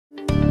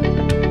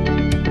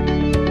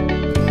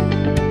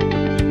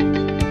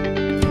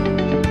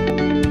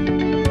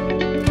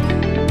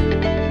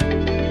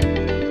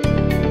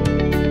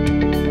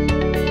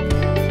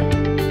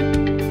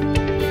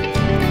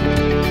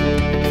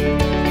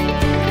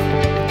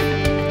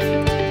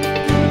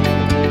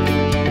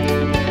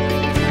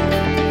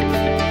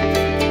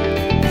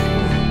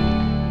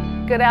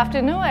Good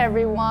afternoon,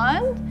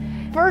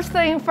 everyone. First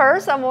thing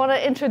first, I want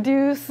to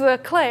introduce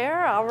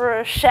Claire,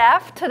 our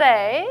chef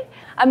today.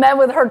 I met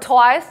with her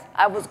twice.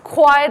 I was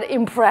quite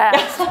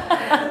impressed.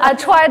 I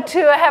tried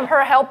to have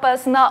her help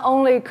us not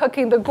only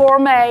cooking the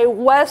gourmet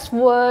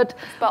Westwood,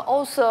 but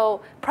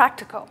also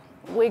practical.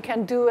 We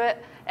can do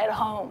it at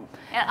home.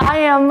 And I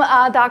am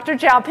Dr.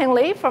 Zhaoping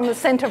Li from the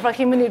Center for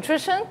Human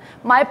Nutrition.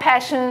 My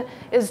passion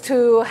is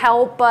to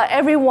help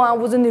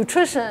everyone with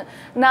nutrition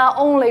not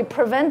only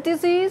prevent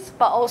disease,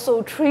 but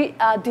also treat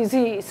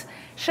disease.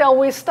 Shall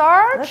we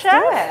start, Let's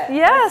Chef? do it.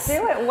 Yes.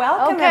 Let's do it.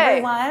 Welcome,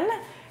 everyone.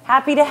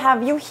 Happy to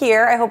have you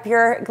here. I hope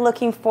you're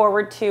looking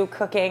forward to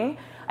cooking.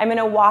 I'm going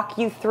to walk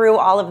you through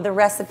all of the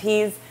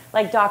recipes.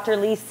 Like Dr.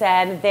 Li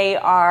said, they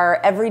are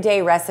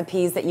everyday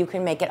recipes that you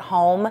can make at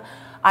home.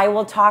 I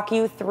will talk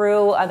you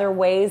through other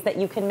ways that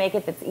you can make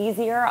it that's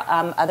easier,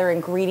 other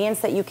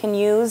ingredients that you can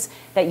use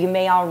that you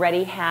may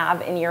already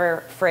have in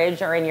your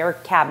fridge or in your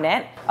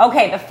cabinet.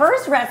 Okay, the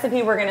first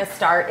recipe we're going to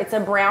start, it's a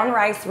brown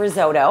rice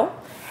risotto.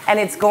 And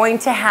it's going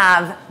to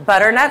have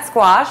butternut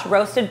squash,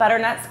 roasted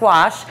butternut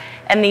squash,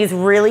 and these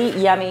really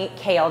yummy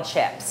kale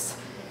chips.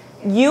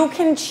 You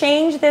can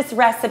change this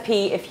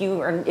recipe if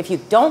you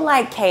don't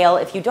like kale,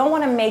 if you don't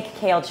want to make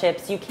kale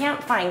chips, you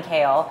can't find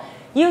kale,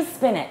 use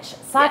spinach.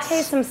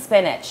 Saute some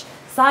spinach,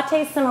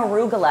 saute some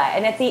arugula,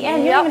 and at the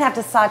end, you don't even have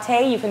to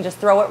saute, you can just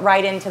throw it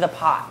right into the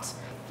pot.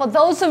 For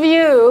those of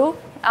you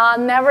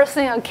never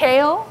seen a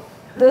kale,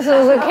 this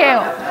is a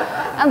kale.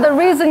 And the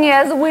reason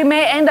is we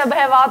may end up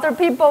have other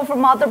people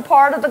from other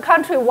part of the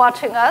country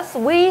watching us.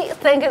 We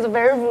think it's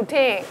very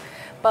routine,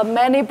 but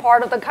many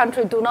part of the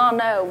country do not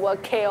know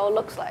what kale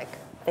looks like.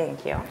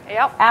 Thank you.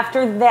 Yep.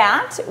 After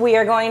that, we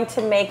are going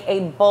to make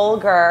a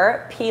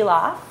bulgur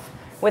pilaf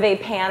with a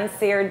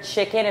pan-seared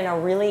chicken and a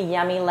really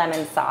yummy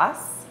lemon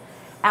sauce.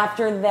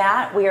 After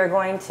that, we are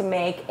going to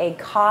make a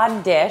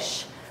cod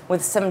dish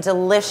with some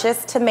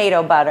delicious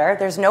tomato butter.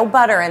 There's no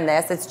butter in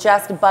this, it's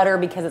just butter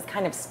because it's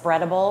kind of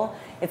spreadable.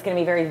 It's gonna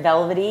be very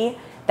velvety.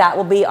 That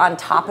will be on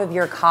top of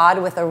your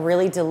cod with a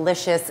really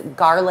delicious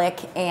garlic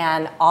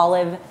and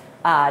olive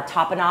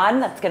tapenade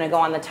that's gonna go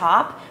on the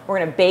top. We're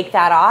gonna bake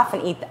that off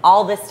and eat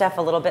all this stuff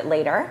a little bit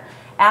later.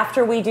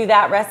 After we do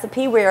that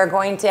recipe, we are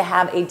going to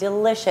have a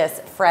delicious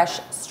fresh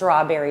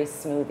strawberry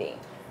smoothie.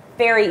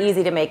 Very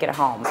easy to make at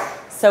home.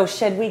 So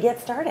should we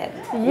get started?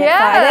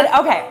 Yeah.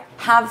 Okay.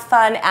 Have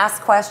fun,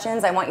 ask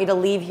questions. I want you to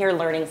leave here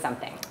learning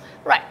something.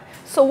 Right.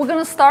 So we're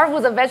going to start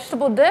with a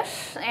vegetable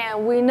dish,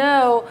 and we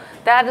know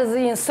that is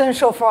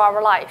essential for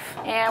our life.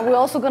 And we're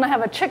also going to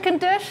have a chicken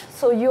dish,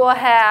 so you'll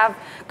have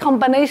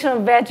combination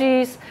of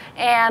veggies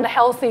and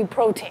healthy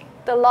protein.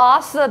 The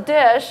last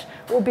dish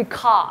will be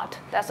cod.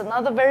 That's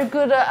another very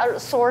good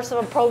source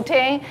of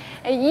protein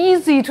and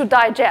easy to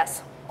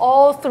digest.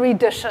 All three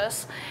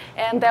dishes,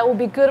 and that will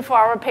be good for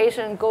our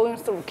patient going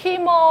through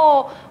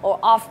chemo or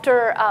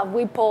after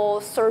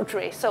Whipple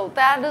surgery. So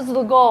that is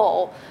the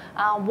goal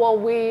while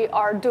we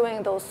are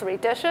doing those three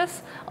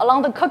dishes.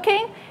 Along the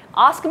cooking,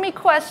 ask me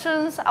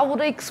questions. I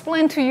will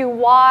explain to you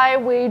why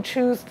we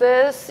choose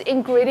this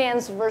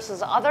ingredients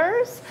versus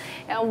others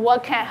and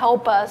what can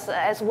help us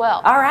as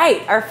well. All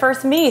right, our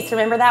first meat,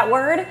 remember that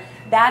word?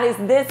 That is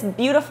this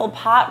beautiful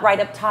pot right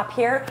up top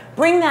here.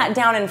 Bring that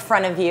down in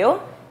front of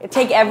you.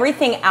 Take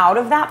everything out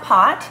of that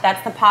pot.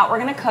 That's the pot we're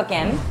gonna cook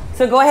in.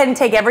 So go ahead and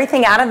take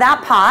everything out of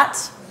that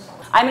pot.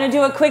 I'm gonna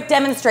do a quick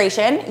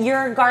demonstration.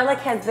 Your garlic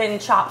has been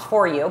chopped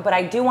for you, but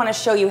I do wanna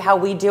show you how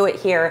we do it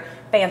here,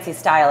 fancy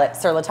style at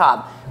Sur La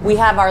Table. We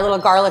have our little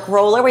garlic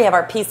roller, we have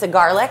our piece of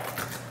garlic.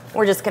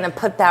 We're just gonna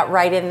put that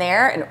right in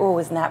there, and oh,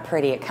 isn't that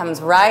pretty? It comes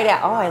right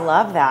out. Oh, I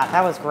love that,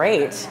 that was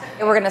great.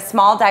 And we're gonna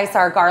small dice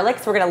our garlic,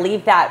 so we're gonna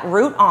leave that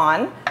root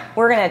on.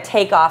 We're gonna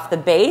take off the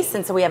base,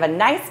 and so we have a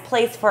nice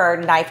place for our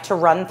knife to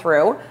run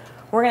through.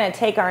 We're gonna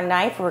take our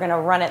knife, we're gonna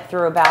run it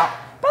through about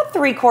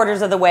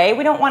 3/4 of the way.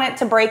 We don't want it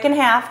to break in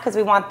half because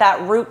we want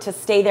that root to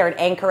stay there and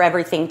anchor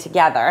everything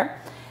together.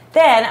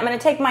 Then I'm gonna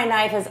take my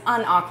knife as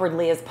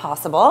unawkwardly as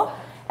possible,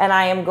 and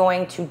I am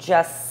going to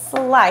just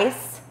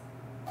slice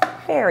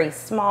very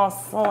small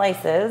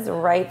slices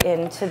right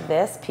into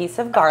this piece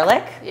of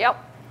garlic. Yep.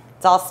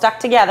 It's all stuck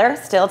together,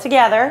 still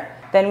together.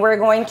 Then we're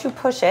going to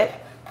push it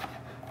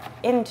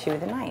into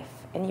the knife,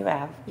 and you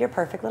have your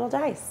perfect little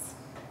dice.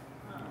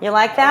 You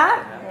like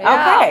that?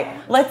 Yeah. Okay,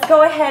 let's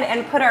go ahead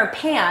and put our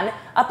pan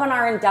up on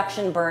our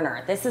induction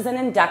burner. This is an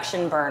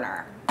induction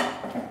burner.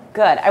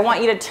 Good, I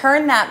want you to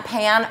turn that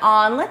pan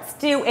on. Let's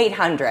do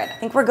 800. I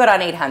think we're good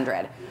on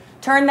 800.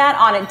 Turn that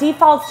on. It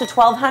defaults to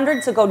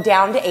 1200, so go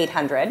down to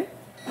 800.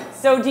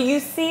 So do you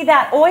see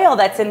that oil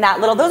that's in that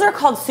little, those are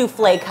called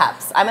souffle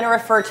cups. I'm gonna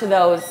refer to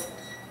those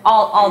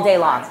all day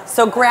long.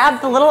 So grab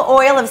the little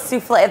oil of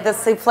souffle, the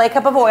souffle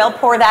cup of oil,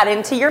 pour that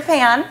into your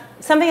pan.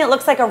 Something that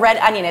looks like a red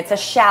onion, it's a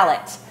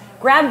shallot.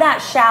 Grab that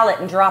shallot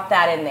and drop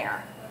that in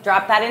there.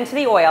 Drop that into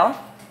the oil.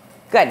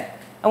 Good.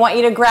 I want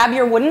you to grab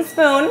your wooden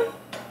spoon.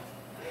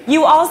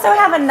 You also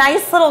have a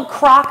nice little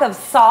crock of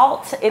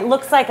salt. It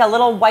looks like a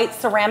little white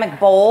ceramic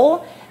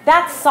bowl.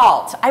 That's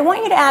salt. I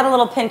want you to add a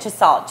little pinch of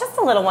salt, just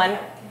a little one.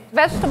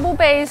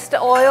 Vegetable-based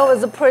oil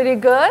is pretty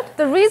good.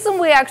 The reason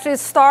we actually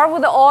start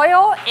with the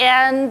oil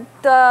and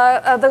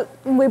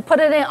we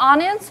put it in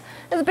onions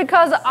is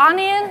because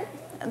onion,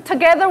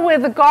 together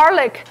with the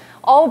garlic,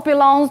 all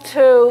belongs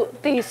to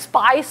the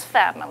spice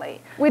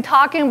family. We're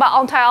talking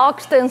about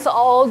antioxidants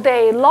all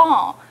day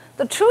long.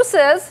 The truth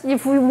is,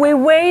 if we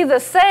weigh the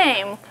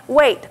same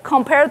weight,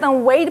 compare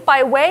them weight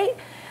by weight,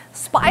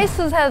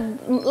 spices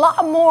have a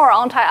lot more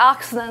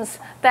antioxidants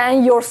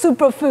than your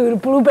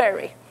superfood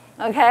blueberry.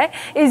 Okay,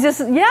 it's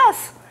just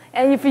yes.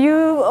 And if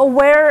you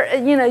aware,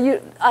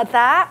 you at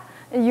that,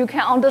 you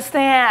can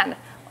understand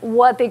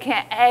what they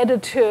can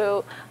add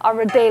to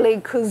our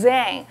daily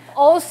cuisine.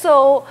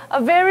 Also,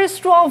 a very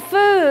strong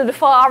food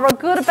for our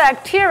good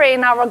bacteria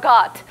in our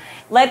gut.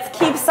 Let's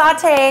keep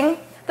sauteing.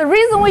 The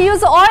reason we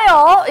use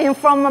oil,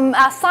 from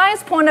a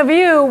science point of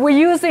view, we're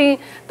using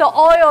the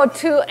oil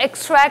to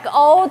extract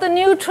all the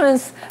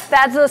nutrients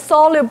that are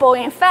soluble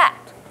in fat.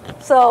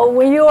 So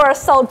when you are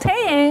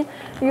sauteing,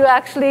 you're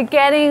actually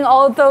getting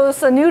all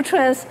those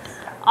nutrients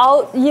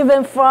out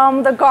even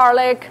from the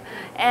garlic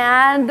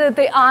and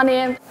the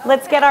onion.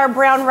 Let's get our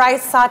brown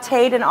rice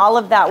sauteed in all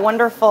of that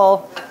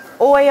wonderful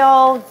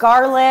oil,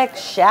 garlic,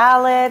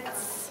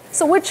 shallots.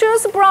 So we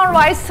choose brown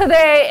rice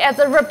today as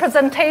a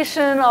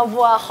representation of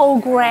whole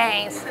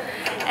grains.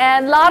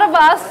 And a lot of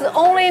us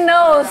only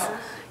knows,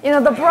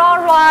 the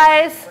brown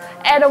rice,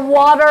 add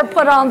water,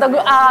 put on the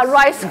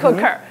rice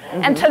cooker.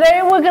 And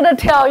today we're going to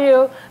tell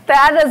you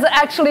that is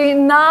actually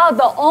not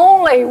the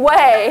only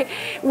way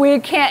we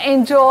can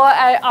enjoy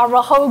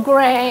our whole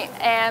grain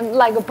and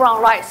like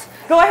brown rice.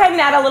 Go ahead and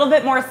add a little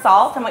bit more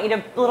salt. I want you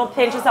to, a little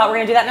pinch of salt. We're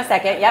going to do that in a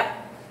second. Yep.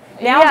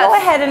 Now go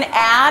ahead and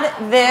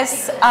add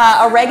this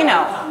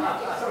oregano.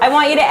 I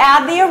want you to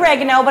add the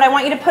oregano, but I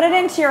want you to put it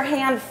into your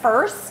hand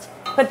first.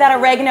 Put that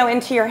oregano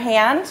into your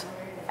hand,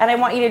 and I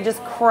want you to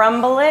just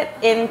crumble it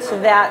into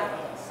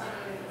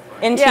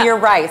your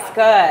rice.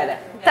 Good.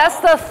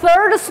 That's the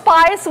third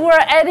spice we're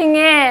adding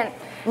in.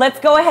 Let's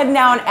go ahead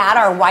now and add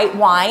our white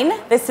wine.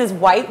 This is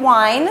white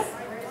wine.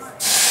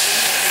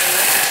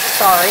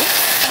 Sorry.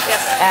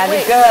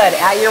 Yes. Good.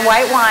 Add your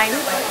white wine.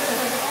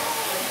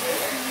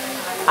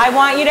 I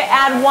want you to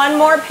add one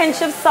more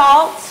pinch of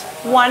salt.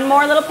 One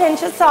more little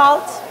pinch of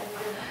salt.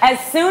 As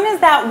soon as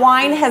that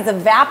wine has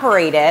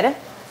evaporated,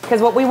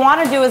 because what we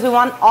want to do is we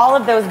want all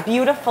of those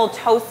beautiful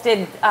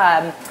toasted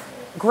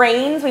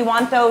grains, we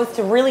want those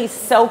to really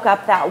soak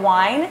up that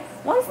wine.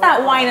 Once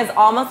that wine is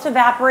almost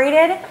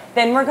evaporated,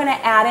 then we're going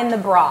to add in the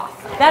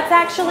broth. That's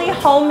actually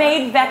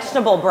homemade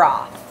vegetable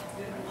broth.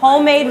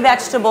 Homemade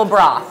vegetable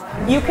broth.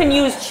 You can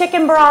use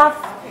chicken broth.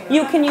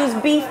 You can use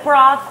beef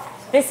broth.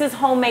 This is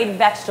homemade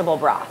vegetable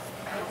broth.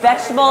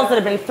 Vegetables that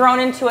have been thrown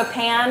into a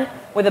pan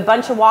with a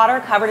bunch of water,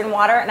 covered in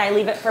water, and I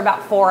leave it for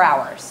about 4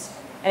 hours.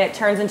 And it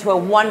turns into a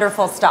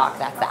wonderful stock.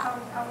 That's that.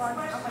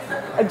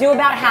 I'll do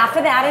about half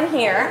of that in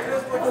here.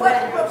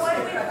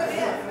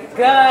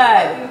 Good.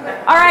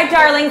 All right,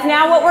 darlings,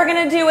 now what we're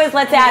going to do is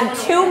let's add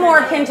 2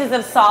 more pinches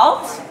of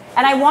salt.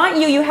 And I want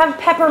you have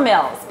pepper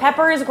mills.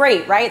 Pepper is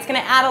great, right? It's going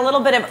to add a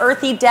little bit of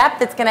earthy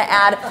depth. It's going to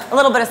add a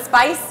little bit of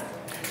spice.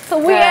 So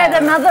we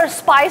add another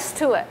spice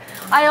to it.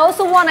 I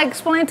also want to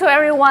explain to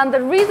everyone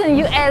the reason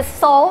you add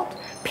salt,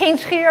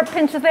 pinch here,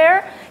 pinch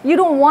there, you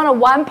don't want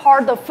one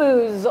part of the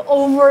food is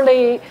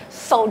overly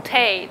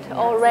sauteed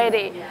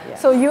already.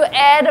 So you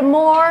add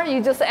more,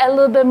 you just add a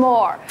little bit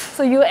more.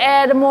 So you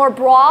add more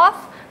broth,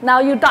 now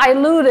you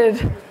dilute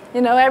it.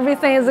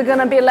 Everything is going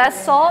to be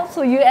less salt,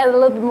 so you add a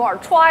little bit more.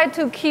 Try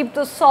to keep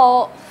the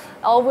salt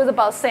always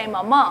about the same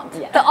amount.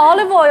 Yeah. The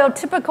olive oil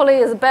typically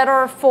is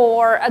better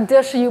for a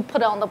dish you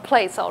put on the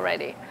plates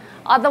already.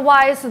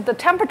 Otherwise, the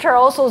temperature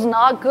also is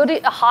not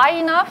high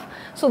enough,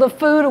 so the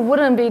food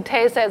wouldn't be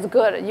taste as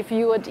good if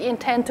you would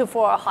intend to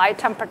for a high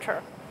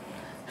temperature.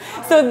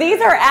 So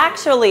these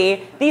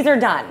are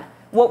done.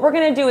 What we're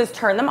going to do is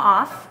turn them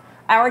off.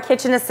 Our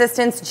kitchen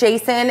assistants,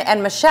 Jason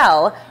and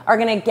Michelle, are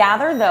going to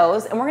gather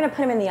those, and we're going to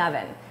put them in the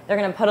oven. They're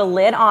going to put a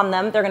lid on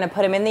them. They're going to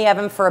put them in the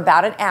oven for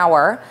about an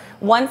hour.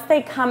 Once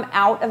they come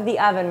out of the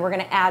oven, we're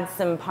going to add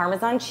some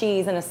Parmesan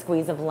cheese and a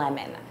squeeze of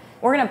lemon.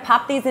 We're going to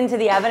pop these into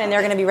the oven, and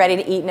they're going to be ready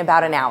to eat in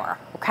about an hour,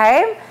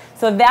 okay?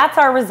 So that's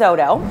our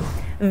risotto.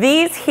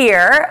 These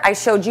here, I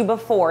showed you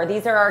before.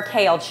 These are our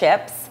kale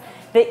chips.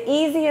 The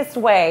easiest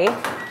way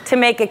to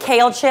make a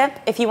kale chip,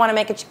 if you want to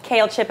make a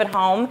kale chip at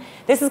home,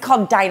 this is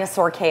called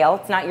dinosaur kale.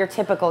 It's not your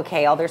typical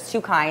kale. There's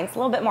 2 kinds, a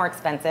little bit more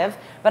expensive,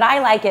 but I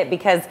like it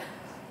because,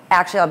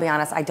 actually, I'll be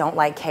honest, I don't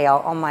like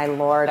kale. Oh my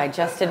Lord, I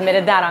just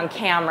admitted that on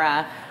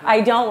camera.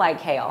 I don't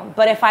like kale,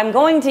 but if I'm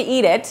going to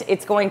eat it,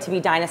 it's going to be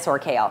dinosaur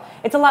kale.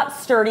 It's a lot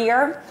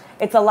sturdier.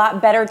 It's a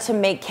lot better to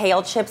make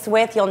kale chips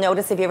with. You'll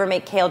notice if you ever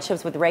make kale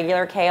chips with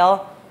regular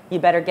kale, you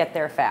better get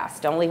there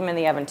fast. Don't leave them in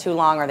the oven too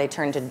long or they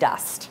turn to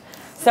dust.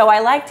 So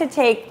I like to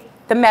take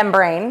the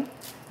membrane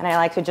and I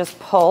like to just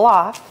pull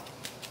off,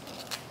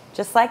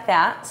 just like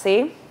that,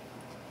 see?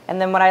 And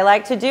then what I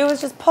like to do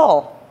is just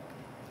pull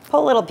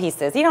little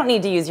pieces. You don't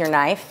need to use your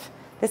knife.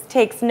 This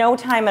takes no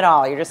time at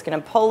all. You're just gonna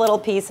pull little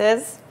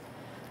pieces,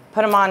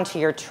 put them onto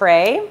your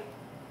tray,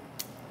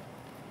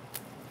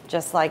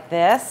 just like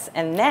this.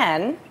 And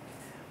then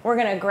we're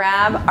gonna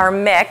grab our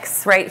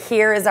mix. Right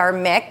here is our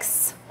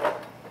mix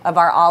of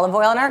our olive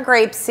oil and our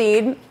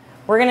grapeseed.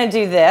 We're gonna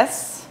do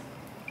this,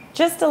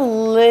 just a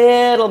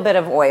little bit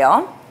of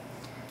oil.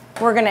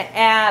 We're gonna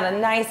add a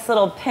nice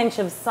little pinch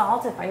of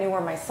salt. If I knew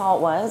where my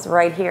salt was,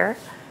 right here.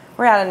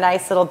 We're gonna add a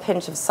nice little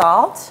pinch of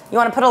salt. You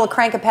wanna put a little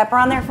crank of pepper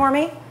on there for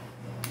me?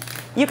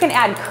 You can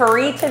add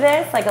curry to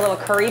this, like a little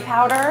curry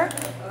powder.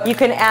 You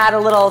can add a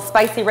little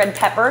spicy red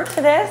pepper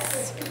to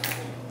this.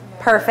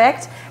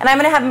 Perfect. And I'm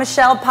gonna have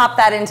Michelle pop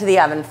that into the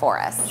oven for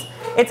us.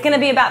 It's gonna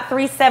be about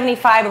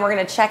 375 and we're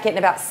gonna check it in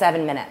about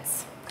 7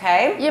 minutes,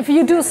 okay? If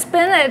you do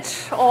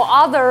spinach or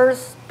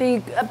others,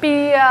 be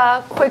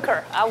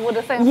quicker, I would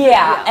think.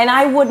 Yeah, and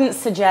I wouldn't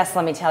suggest,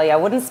 let me tell you, I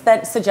wouldn't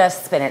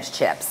suggest spinach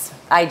chips.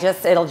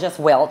 It'll just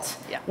wilt.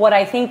 Yeah. What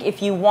I think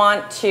if you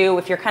want to,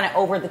 if you're kind of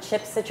over the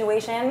chip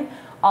situation,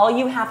 all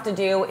you have to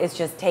do is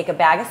just take a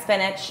bag of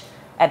spinach.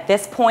 At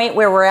this point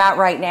where we're at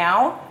right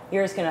now,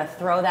 you're just gonna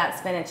throw that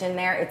spinach in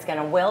there. It's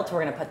gonna wilt.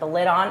 We're gonna put the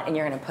lid on and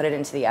you're gonna put it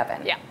into the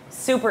oven. Yeah.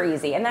 Super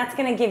easy. And that's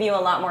gonna give you a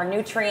lot more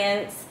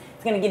nutrients.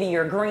 It's gonna give you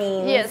your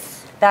greens.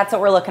 Yes. That's what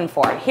we're looking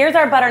for. Here's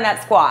our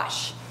butternut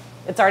squash.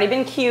 It's already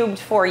been cubed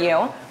for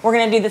you. We're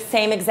gonna do the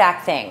same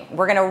exact thing.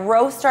 We're gonna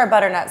roast our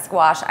butternut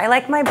squash. I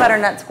like my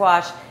butternut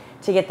squash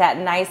to get that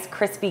nice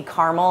crispy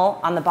caramel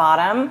on the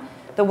bottom.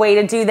 The way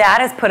to do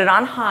that is put it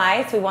on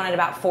high. So we want it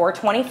about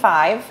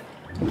 425.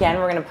 Again,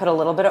 we're gonna put a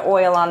little bit of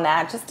oil on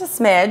that, just a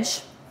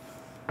smidge.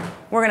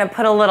 We're gonna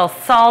put a little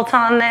salt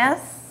on this.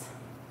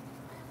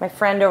 My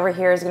friend over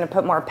here is gonna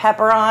put more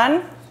pepper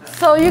on.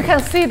 So you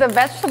can see the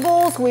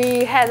vegetables.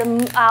 We had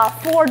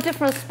 4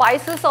 different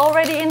spices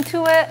already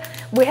into it.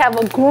 We have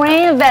a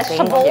green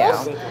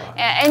vegetables,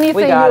 and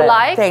anything you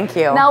like. Thank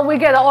you. Now we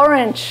get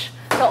orange.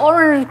 The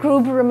orange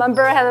group,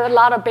 remember, has a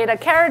lot of beta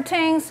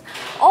carotenes.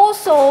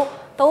 Also,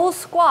 those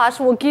squash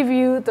will give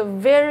you the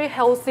very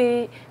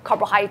healthy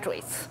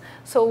carbohydrates.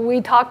 So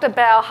we talked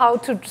about how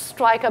to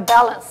strike a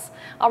balance.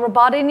 Our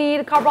body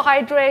needs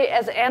carbohydrate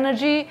as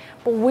energy,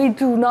 but we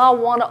do not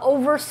want to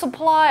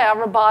oversupply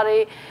our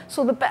body.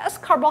 So the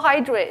best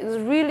carbohydrates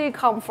really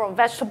come from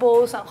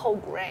vegetables and whole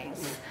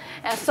grains,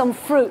 and some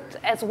fruit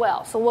as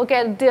well. So we'll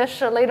get a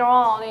dish later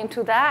on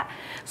into that.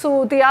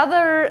 So the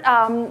other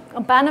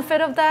benefit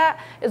of that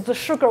is the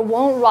sugar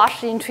won't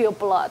rush into your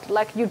blood,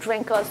 like you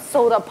drink a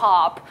soda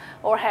pop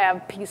or have a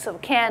piece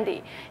of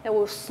candy. It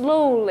will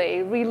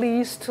slowly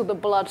release to the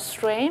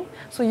bloodstream,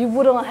 so you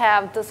wouldn't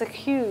have this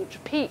huge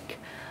peak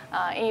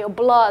in your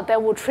blood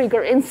that will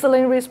trigger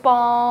insulin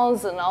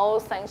response and all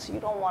those things you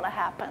don't want to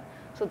happen.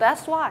 So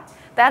that's why.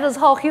 That is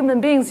how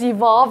human beings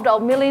evolved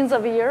over millions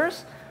of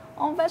years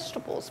on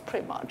vegetables,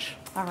 pretty much.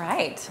 All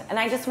right, and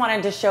I just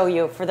wanted to show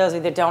you, for those of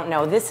you that don't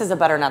know, this is a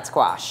butternut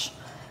squash.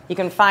 You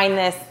can find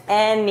this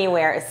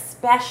anywhere,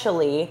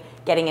 especially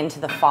getting into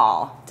the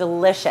fall.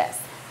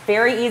 Delicious.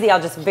 Very easy.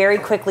 I'll just very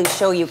quickly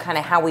show you kind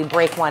of how we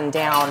break one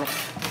down.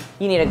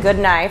 You need a good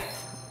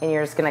knife, and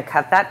you're just gonna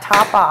cut that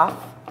top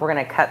off. We're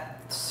gonna cut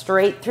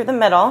straight through the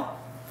middle.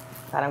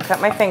 I don't cut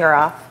my finger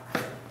off.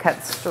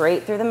 Cut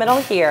straight through the middle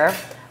here.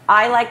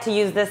 I like to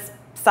use this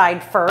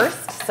side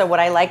first, so what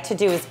I like to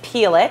do is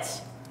peel it.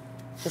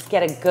 Just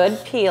get a good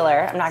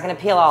peeler. I'm not gonna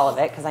peel all of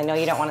it because I know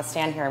you don't want to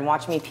stand here and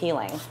watch me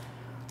peeling.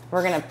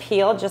 We're gonna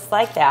peel just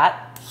like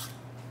that,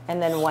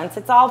 and then once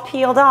it's all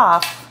peeled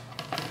off,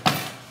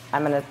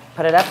 I'm gonna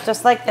put it up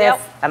just like this.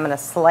 Yep. I'm gonna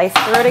slice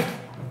through it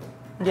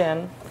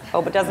again.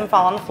 Hope it doesn't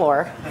fall on the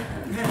floor.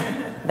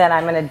 Then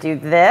I'm gonna do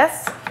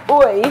this,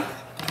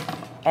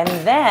 and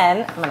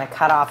then I'm gonna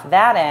cut off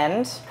that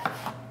end.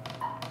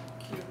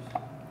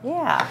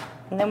 Yeah.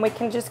 And then we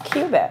can just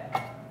cube it.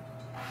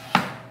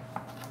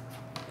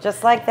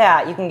 Just like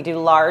that. You can do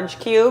large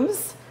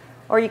cubes,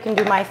 or you can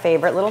do my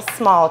favorite, little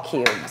small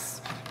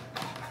cubes.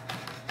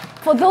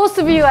 For those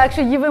of you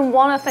actually even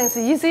want things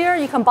easier,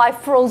 you can buy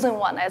frozen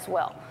one as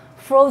well.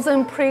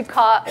 Frozen,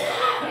 pre-cut,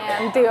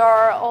 and they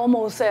are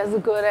almost as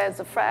good as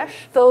the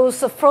fresh.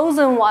 Those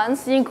frozen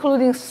ones,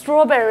 including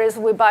strawberries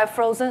we buy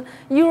frozen,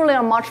 usually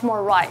are much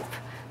more ripe.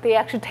 They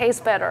actually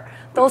taste better.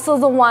 Those are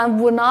the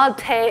ones would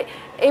not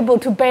able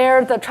to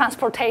bear the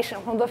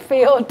transportation from the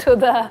field to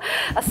the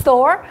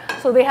store,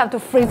 so they have to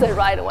freeze it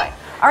right away.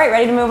 All right,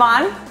 ready to move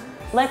on?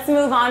 Let's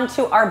move on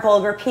to our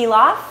bulgur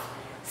pilaf.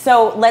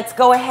 So let's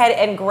go ahead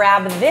and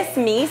grab this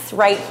mise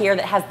right here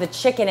that has the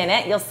chicken in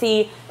it. You'll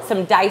see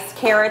some diced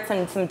carrots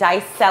and some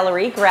diced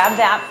celery. Grab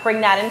that, bring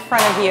that in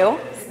front of you.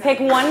 Pick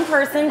one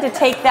person to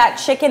take that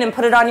chicken and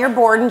put it on your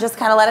board and just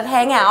kind of let it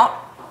hang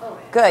out.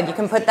 Good, you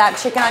can put that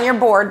chicken on your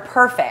board,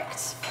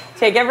 perfect.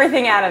 Take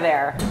everything out of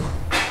there.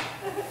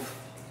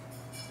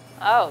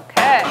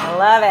 Okay. I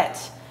love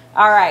it.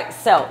 All right,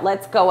 so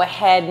let's go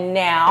ahead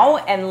now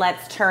and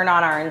let's turn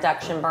on our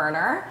induction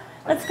burner.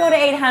 Let's go to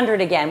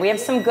 800 again. We have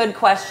some good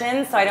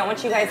questions, so I don't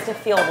want you guys to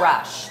feel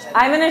rushed.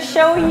 I'm gonna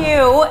show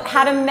you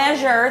how to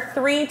measure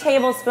 3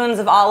 tablespoons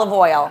of olive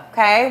oil,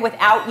 okay,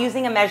 without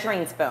using a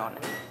measuring spoon.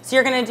 So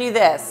you're gonna do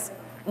this.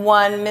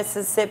 1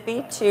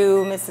 Mississippi,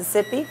 2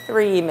 Mississippi,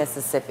 3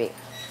 Mississippi.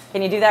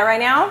 Can you do that right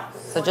now?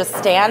 So just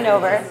stand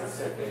over.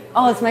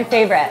 Oh, it's my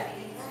favorite.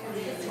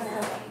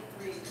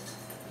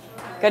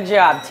 Good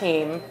job,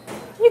 team.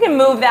 You can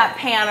move that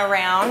pan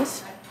around.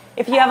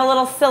 If you have a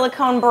little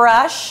silicone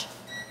brush,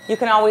 you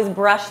can always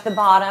brush the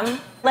bottom.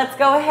 Let's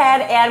go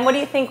ahead and what do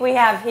you think we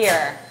have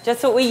here?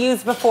 Just what we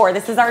used before.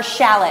 This is our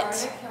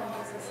shallot.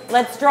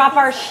 Let's drop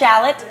our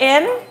shallot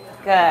in.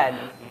 Good.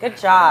 Good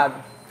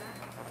job.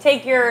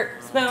 Take your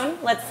spoon.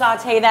 Let's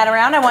saute that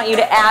around. I want you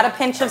to add a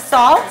pinch of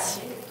salt.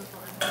 So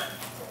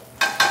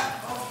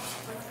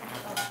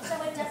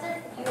it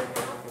doesn't,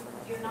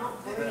 you're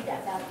not worried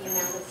about the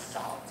amount of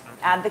salt.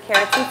 Add the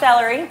carrots and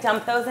celery.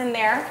 Dump those in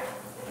there.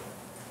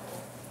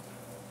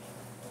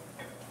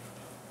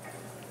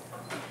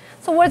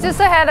 So we just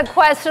had a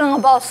question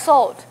about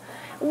salt.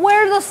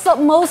 Where does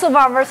most of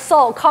our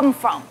salt come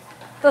from?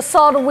 The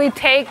salt we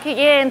take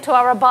into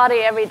our body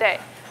every day.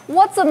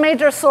 What's the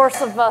major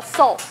source of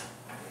salt?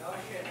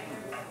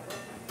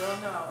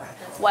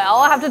 Well,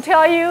 I have to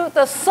tell you,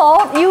 the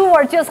salt you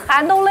are just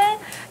handling,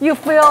 you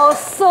feel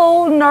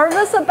so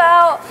nervous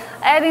about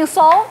adding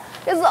salt.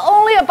 It's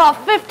only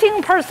about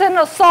 15%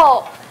 of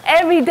salt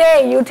every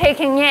day you're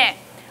taking in.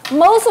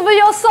 Most of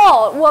your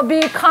salt will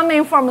be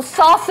coming from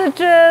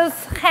sausages,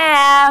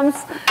 hams,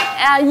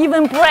 and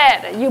even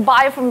bread you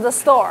buy from the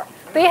store.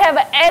 They have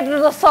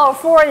added the salt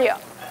for you.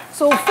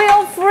 So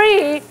feel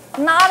free,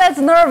 not as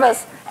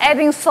nervous,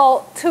 adding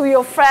salt to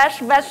your fresh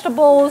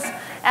vegetables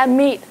and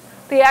meat.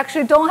 They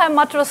actually don't have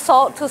much of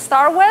salt to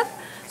start with.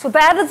 So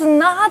that is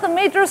not a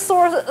major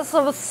source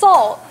of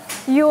salt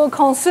you will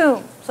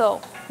consume. So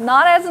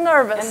not as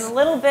nervous. And the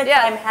little bit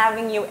that I'm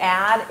having you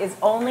add is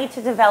only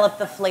to develop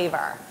the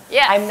flavor.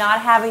 Yes. I'm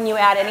not having you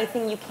add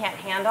anything you can't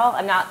handle.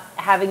 I'm not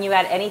having you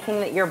add anything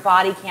that your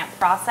body can't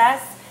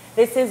process.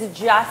 This is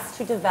just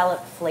to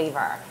develop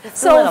flavor.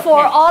 So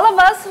for all of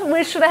us,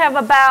 we should have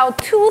about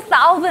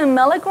 2,000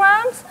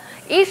 milligrams.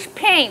 Each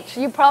pinch,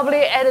 you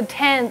probably add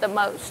 10 the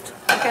most.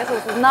 Okay, so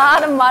it's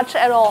not much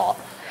at all.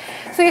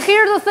 So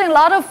here's the thing, a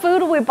lot of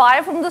food we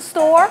buy from the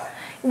store,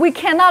 we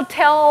cannot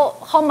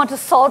tell how much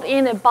salt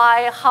in it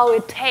by how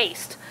it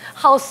tastes,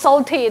 how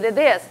salty it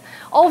is.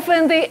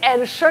 Often they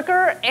add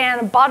sugar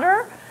and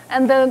butter,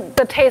 and then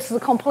the taste is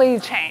completely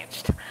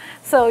changed.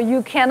 So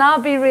you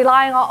cannot be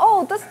relying on,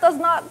 oh, this does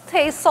not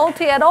taste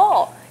salty at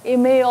all. It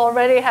may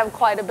already have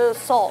quite a bit of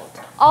salt.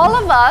 All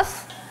of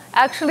us,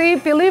 actually,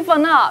 believe it or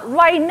not,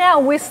 right now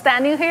we're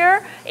standing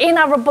here, in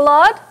our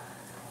blood,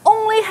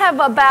 only have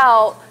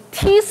about 1.5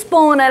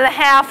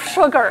 teaspoons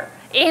sugar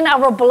in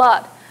our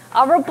blood.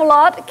 Our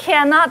blood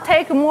cannot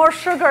take more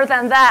sugar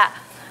than that.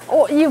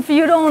 Or if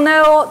you don't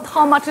know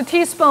how much a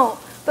teaspoon,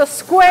 the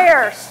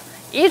squares,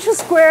 each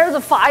square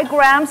is 5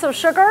 grams of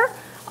sugar.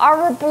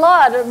 Our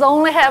blood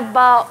only have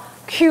about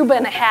 1.5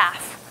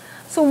 cubes.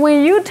 So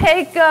when you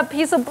take a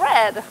piece of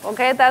bread,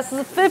 okay, that's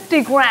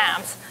 50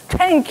 grams,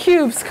 10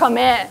 cubes come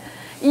in,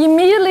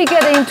 immediately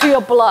get into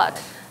your blood.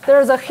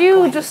 There's a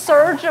huge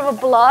surge of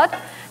blood,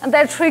 and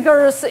that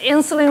triggers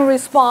insulin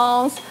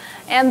response.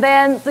 And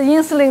then the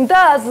insulin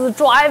does is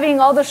driving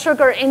all the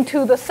sugar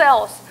into the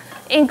cells,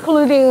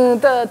 including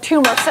the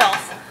tumor cells.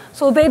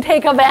 So they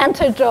take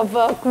advantage of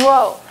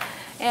growth.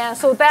 And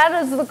so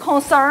that is the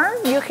concern.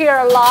 You hear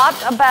a lot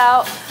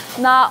about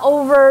not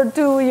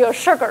overdo your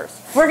sugars.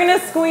 We're gonna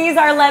squeeze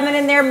our lemon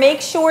in there.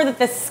 Make sure that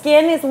the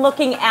skin is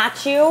looking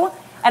at you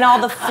and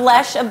all the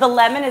flesh of the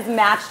lemon is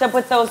matched up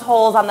with those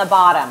holes on the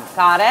bottom.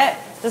 Got it?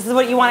 This is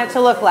what you want it to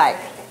look like.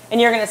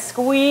 And you're gonna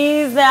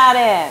squeeze that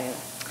in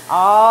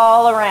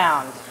all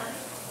around.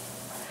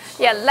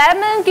 Yeah,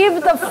 lemon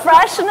gives the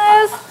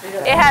freshness.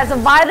 It has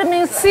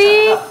vitamin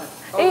C.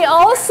 It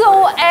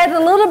also adds a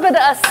little bit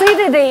of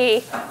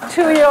acidity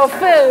to your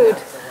food.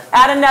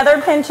 Add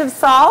another pinch of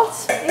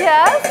salt.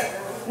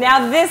 Yes.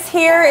 Now this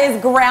here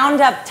is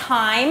ground up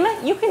thyme.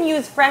 You can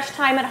use fresh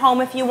thyme at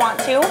home if you want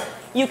to.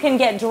 You can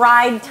get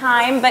dried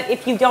thyme, but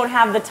if you don't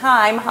have the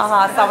time,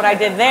 haha, saw what I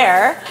did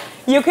there,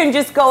 you can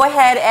just go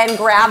ahead and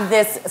grab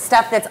this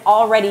stuff that's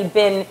already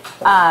been,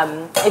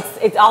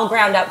 it's all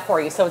ground up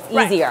for you, so it's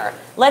easier. Right.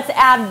 Let's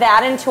add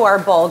that into our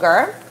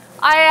bulgur.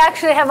 I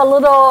actually have a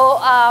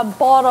little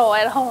bottle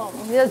at home.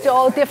 There's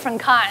all different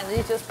kinds.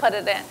 You just put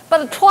it in.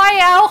 But try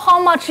out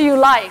how much you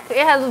like.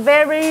 It has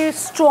very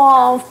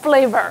strong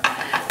flavor.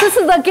 This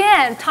is,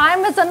 again,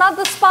 thyme is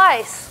another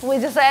spice. We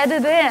just add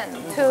it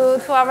in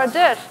to our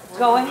dish.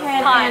 Go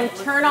ahead and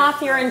turn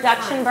off your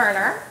induction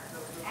burner.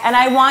 And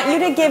I want you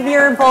to give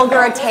your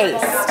bulgur a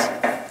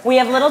taste. We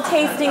have little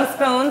tasting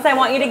spoons. I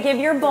want you to give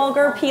your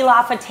bulgur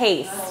pilaf a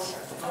taste.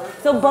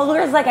 So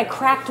bulgur is like a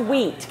cracked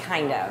wheat,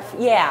 kind of.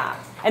 Yeah.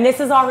 And this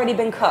has already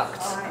been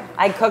cooked.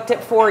 I cooked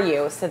it for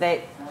you so that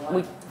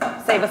we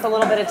save us a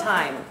little bit of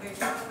time.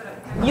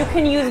 You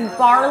can use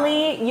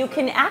barley. You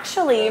can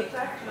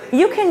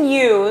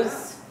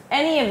use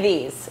any of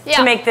these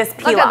to make this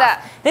pilaf. Look at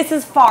that. This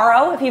is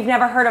farro, if you've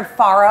never heard of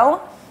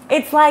farro.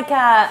 It's like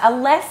a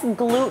less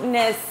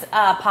glutinous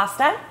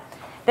pasta.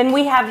 Then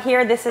we have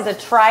here, this is a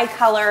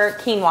tricolor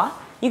quinoa.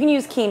 You can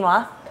use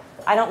quinoa.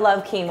 I don't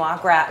love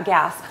quinoa,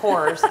 gas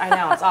pours. I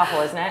know, it's awful,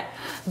 isn't it?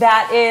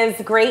 That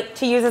is great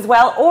to use as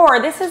well.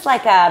 Or this is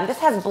like this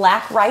has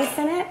black rice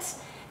in it.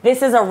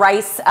 This is a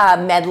rice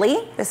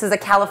medley. This is a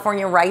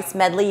California rice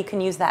medley. You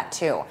can use that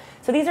too.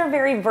 So these are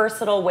very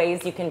versatile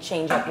ways you can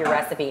change up your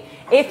recipe.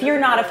 If you're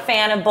not a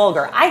fan of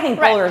bulgur, I think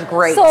bulgur is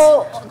great.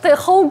 So the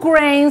whole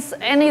grains,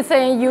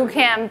 anything you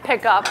can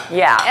pick up.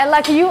 Yeah. And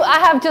like I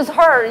have just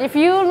heard, if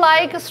you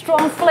like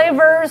strong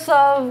flavors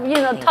of,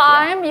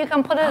 thyme, you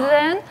can put it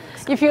in.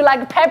 If you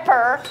like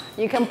pepper,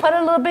 you can put a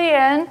little bit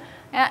in.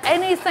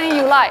 Anything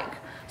you like.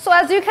 So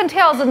as you can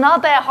tell, it's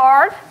not that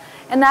hard.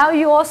 And now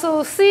you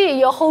also see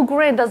your whole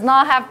grain does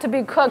not have to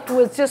be cooked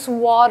with just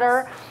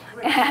water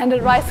and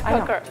a rice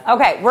cooker.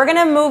 Okay, we're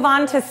gonna move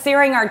on to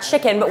searing our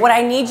chicken, but what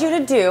I need you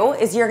to do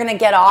is you're gonna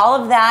get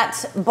all of that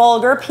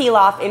bulgur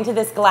pilaf into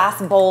this glass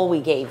bowl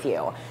we gave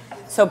you.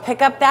 So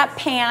pick up that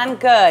pan,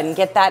 good, and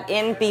get that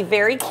in, be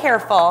very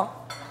careful.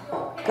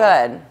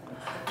 Good.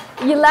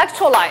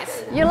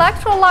 Electrolytes.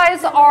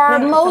 Electrolytes are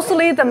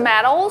mostly the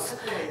metals.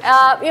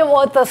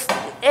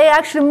 It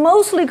actually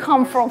mostly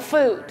come from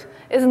food.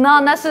 It's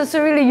not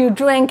necessarily you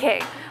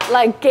drinking,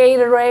 like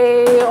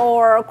Gatorade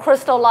or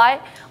Crystal Light.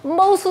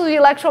 Most of the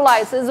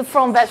electrolytes is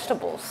from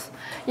vegetables.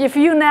 If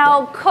you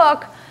now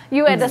cook,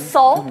 you add the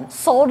salt.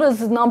 Salt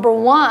is number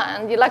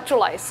one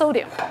electrolyte,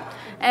 sodium.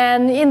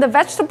 And in the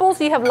vegetables,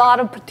 you have a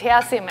lot of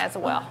potassium as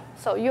well.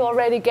 So you're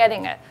already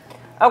getting it.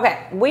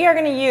 Okay, we are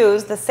gonna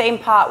use the same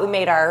pot we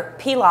made our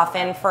pilaf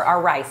in for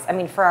our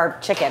for our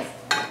chicken.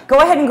 Go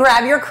ahead and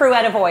grab your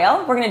cruet of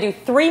oil. We're gonna do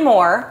 3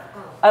 more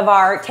of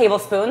our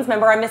tablespoons.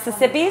 Remember our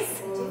Mississippis?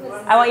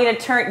 I want you to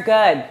turn,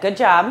 good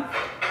job.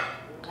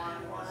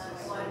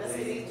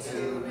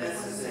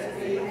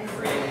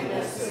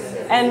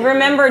 And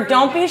remember,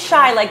 don't be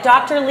shy. Like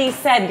Dr. Li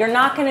said, you're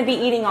not gonna be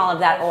eating all of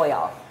that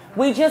oil.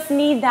 We just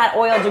need that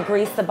oil to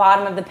grease the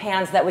bottom of the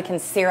pan so that we can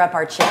sear up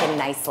our chicken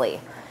nicely.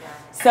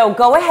 So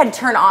go ahead,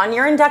 turn on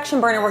your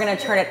induction burner. We're gonna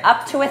turn it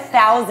up to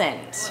 1,000.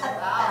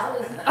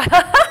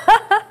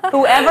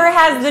 Whoever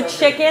has the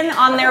chicken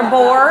on their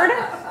board,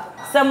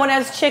 someone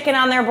has chicken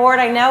on their board,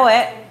 I know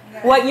it.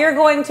 What you're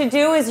going to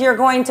do is you're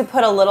going to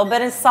put a little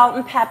bit of salt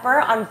and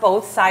pepper on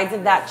both sides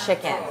of that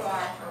chicken.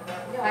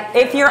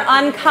 If you're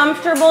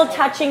uncomfortable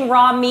touching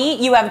raw meat,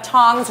 you have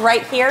tongs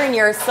right here in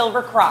your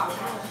silver crock.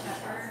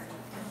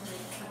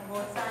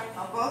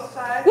 On both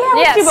sides? Yeah,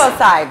 let's do both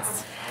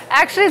sides.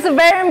 Actually, it's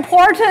very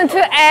important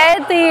to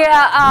add the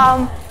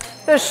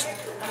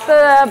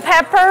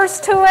peppers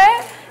to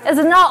it. It's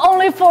not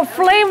only for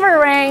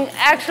flavoring,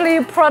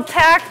 actually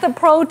protect the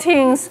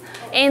proteins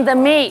in the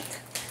meat.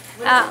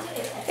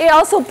 It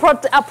also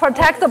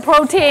protects the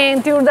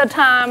protein during the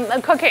time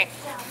of cooking.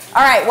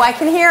 All right, well, I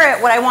can hear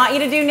it. What I want you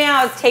to do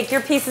now is take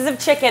your pieces of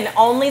chicken,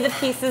 only the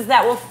pieces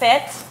that will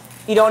fit.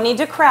 You don't need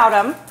to crowd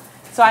them.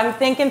 So I'm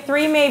thinking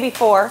 3, maybe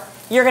 4.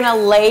 You're gonna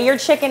lay your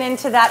chicken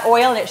into that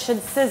oil and it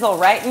should sizzle,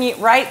 right?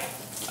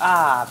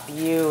 Ah,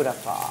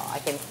 beautiful. I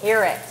can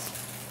hear it.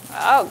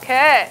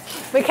 Okay,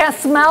 we can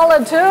smell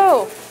it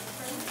too.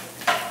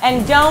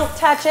 And don't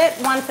touch it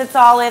once it's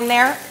all in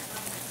there.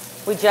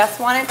 We just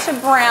want it to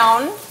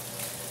brown.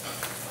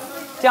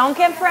 Don't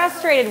get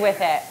frustrated with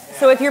it.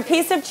 So if your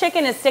piece of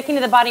chicken is sticking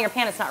to the bottom of your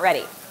pan, it's not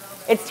ready.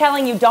 It's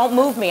telling you, don't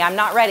move me, I'm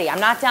not ready, I'm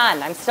not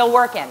done, I'm still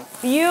working.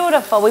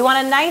 Beautiful, we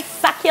want a nice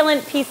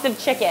succulent piece of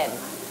chicken.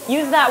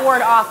 Use that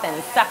word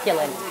often,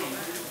 succulent.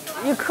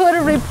 You could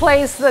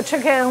replace the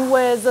chicken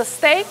with the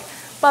steak,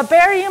 but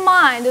bear in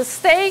mind, the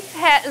steak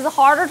is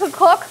harder to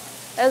cook,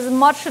 has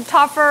much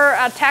tougher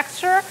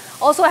texture,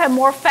 also have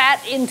more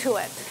fat into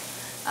it.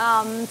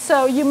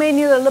 So you may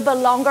need a little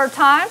bit longer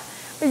time,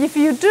 but if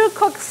you do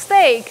cook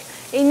steak,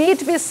 it needs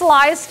to be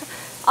sliced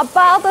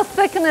about the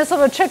thickness of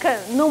a chicken,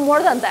 no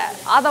more than that.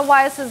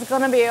 Otherwise, it's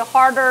gonna be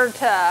harder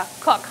to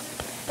cook.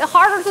 It's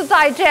harder to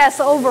digest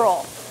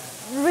overall.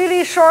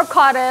 Really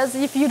shortcut is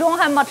if you don't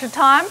have much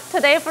time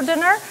today for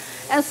dinner,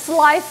 and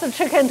slice the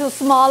chicken to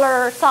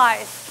smaller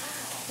size.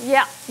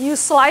 Yeah, you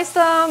slice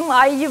them.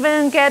 I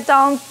even get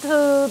down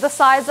to the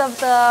size of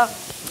the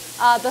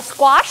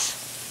squash.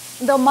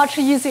 They're much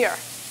easier.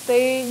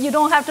 You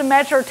don't have to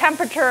measure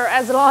temperature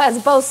as long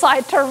as both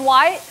sides turn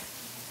white.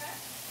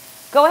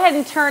 Go ahead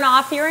and turn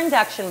off your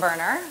induction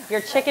burner.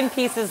 Your chicken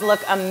pieces look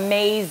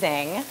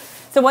amazing.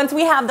 So once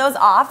we have those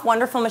off,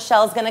 wonderful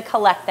Michelle's gonna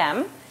collect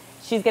them.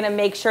 She's gonna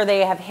make sure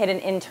they have hit an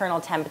internal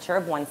temperature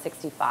of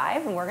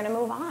 165, and we're gonna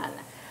move on.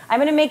 I'm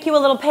gonna make you a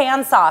little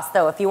pan sauce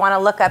though, if you wanna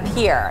look up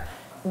here.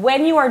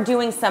 When you are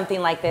doing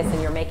something like this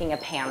and you're making a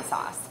pan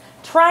sauce,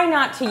 try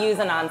not to use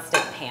a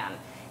nonstick pan.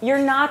 You're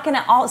not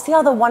gonna see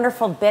all the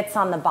wonderful bits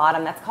on the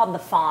bottom? That's called the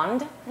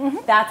fond.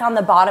 That's on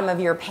the bottom of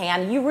your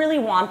pan. You really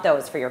want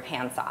those for your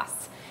pan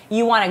sauce.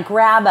 You wanna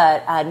grab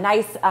a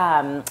nice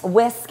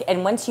whisk,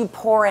 and once you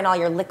pour in all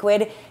your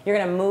liquid, you're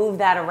gonna move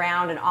that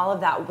around, and all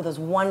of that, those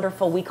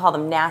wonderful, we call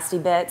them nasty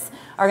bits,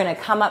 are gonna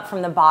come up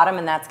from the bottom,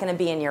 and that's gonna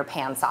be in your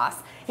pan sauce.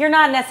 You're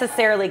not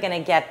necessarily gonna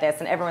get this,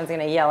 and everyone's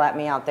gonna yell at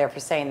me out there for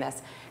saying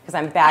this, because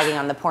I'm bagging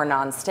on the poor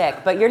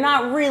non-stick, but you're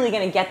not really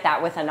gonna get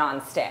that with a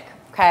non-stick.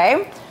 Okay,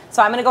 okay?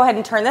 So I'm gonna go ahead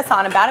and turn this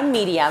on about a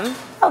medium.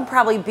 It'll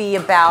probably be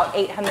about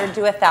 800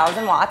 to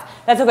 1,000 watts.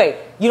 That's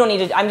okay, you don't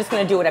need to, I'm just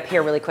gonna do it up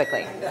here really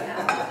quickly.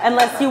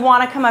 Unless you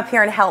wanna come up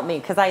here and help me,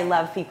 because I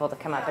love people to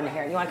come up in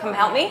here. You wanna come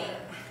help me?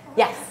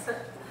 Yes,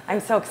 I'm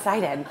so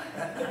excited.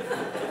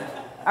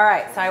 All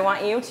right, so I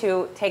want you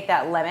to take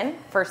that lemon.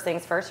 First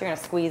things first, you're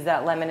gonna squeeze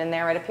that lemon in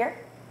there right up here.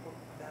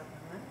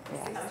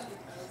 Yes,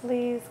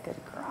 please, good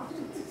girl.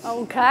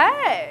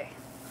 Okay.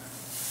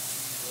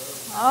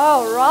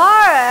 All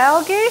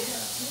right, Agi.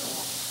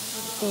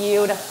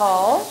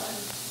 Beautiful.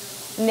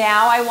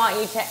 Now I want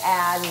you to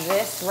add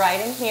this right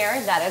in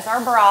here. That is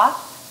our broth.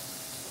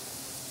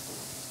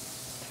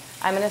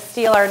 I'm going to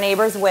steal our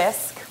neighbor's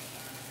whisk.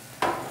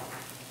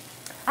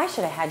 I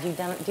should have had you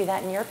do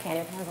that in your pan.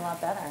 Your pan's a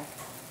lot better.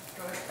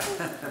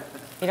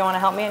 You don't want to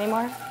help me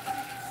anymore?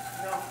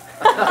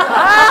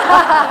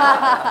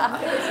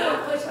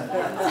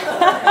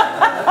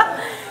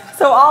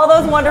 So all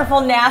those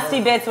wonderful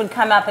nasty bits would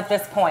come up at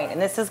this point,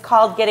 and this is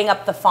called getting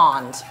up the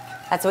fond.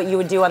 That's what you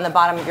would do on the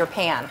bottom of your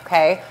pan,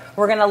 okay?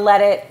 We're gonna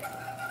let it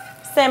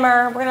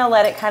simmer. We're gonna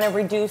let it kind of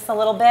reduce a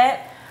little bit.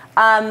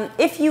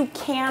 If you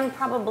can,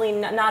 probably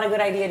not a good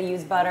idea to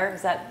use butter.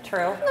 Is that true?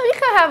 No, you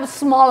can have a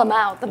small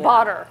amount, the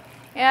butter.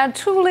 And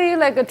truly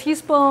like a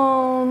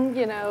teaspoon,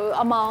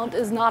 amount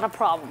is not a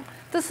problem.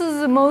 This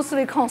is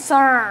mostly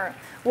concern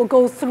will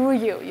go through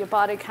you, your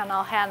body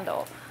cannot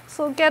handle.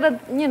 So get a,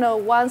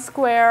 1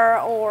 square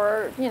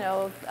or,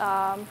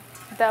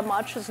 that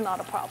much is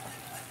not a problem.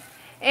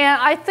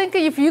 And I think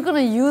if you're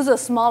going to use a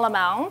small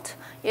amount,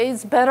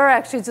 it's better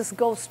actually just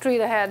go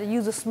straight ahead and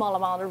use a small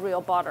amount of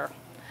real butter.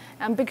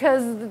 And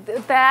because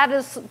that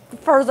is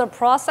further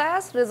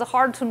processed, it's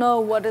hard to know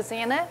what is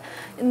in it.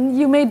 And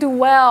you may do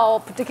well,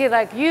 particularly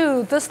like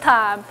you, this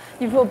time.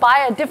 If you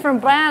buy a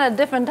different brand at a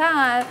different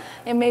time,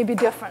 it may be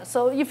different.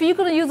 So if you're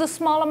going to use a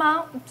small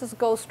amount, just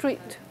go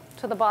straight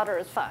to the butter,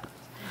 it's fine.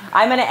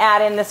 I'm going to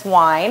add in this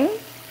wine.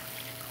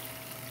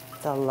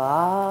 It's a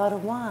lot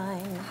of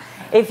wine.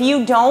 If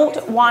you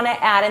don't want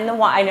to add in the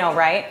wine, I know,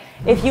 right?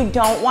 If you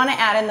don't want to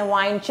add in the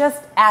wine,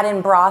 just add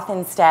in broth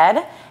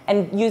instead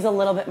and use a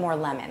little bit more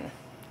lemon.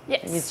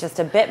 Yes. Use just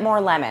a bit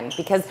more lemon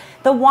because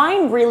the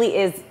wine really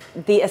is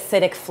the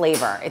acidic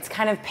flavor. It's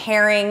kind of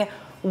pairing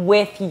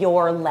with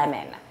your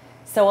lemon.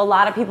 So a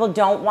lot of people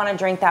don't want to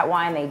drink that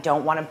wine. They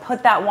don't want to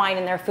put that wine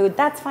in their food.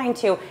 That's fine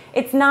too.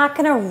 It's not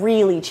going to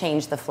really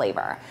change the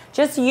flavor.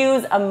 Just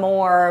use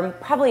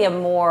probably a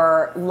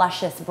more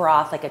luscious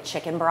broth, like a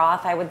chicken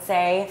broth, I would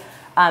say.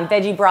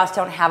 Veggie broths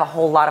don't have a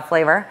whole lot of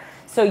flavor.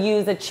 So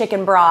use a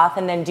chicken broth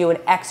and then do an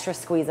extra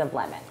squeeze of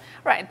lemon.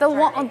 Right. The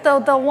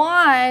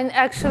wine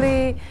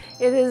actually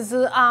it is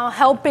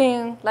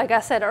helping, like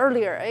I said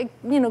earlier,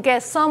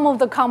 get some of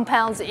the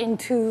compounds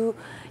into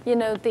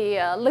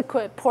the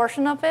liquid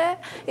portion of it.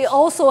 It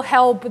also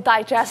helps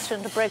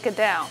digestion to break it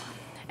down.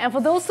 And for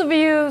those of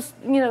you,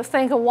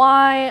 think of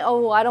wine,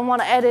 oh, I don't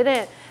want to add it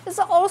in. It's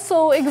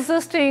also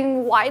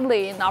existing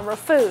widely in our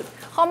food.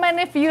 How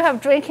many of you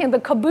have drinking the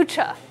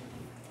kombucha?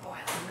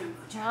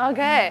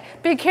 Okay,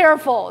 be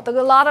careful. A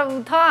lot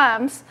of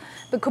times,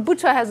 the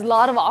kombucha has a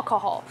lot of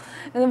alcohol.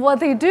 And what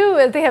they do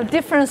is they have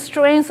different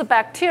strains of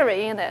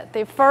bacteria in it.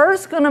 They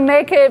first going to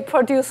make it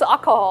produce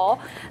alcohol,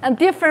 and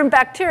different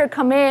bacteria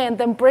come in,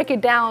 then break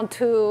it down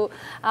to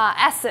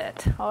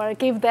acid, or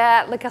give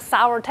that like a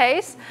sour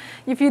taste.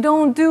 If you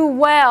don't do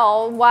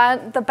well,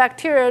 when the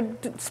bacteria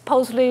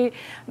supposedly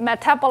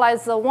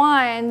metabolize the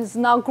wine is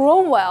not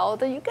grown well,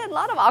 then you get a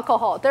lot of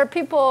alcohol. There are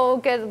people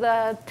get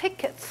the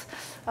tickets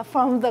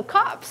from the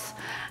cups.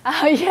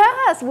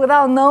 Yes,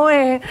 without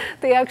knowing,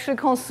 they actually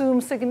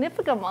consume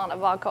significant amount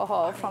of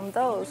alcohol from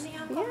those.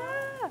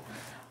 Yeah.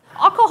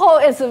 Alcohol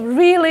is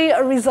really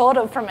a result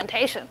of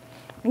fermentation.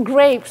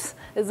 Grapes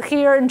is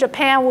here in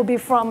Japan will be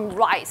from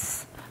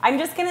rice. I'm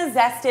just going to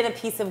zest in a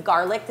piece of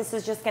garlic. This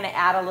is just going to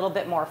add a little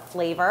bit more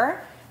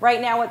flavor.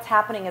 Right now what's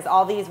happening is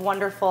all these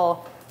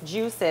wonderful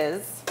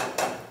juices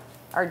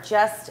are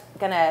just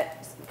going to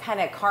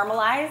kind of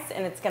caramelize,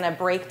 and it's going to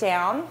break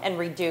down and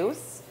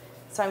reduce.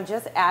 So I'm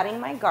just adding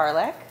my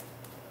garlic.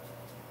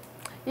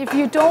 If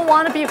you don't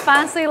want to be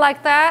fancy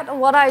like that,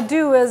 what I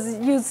do is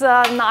use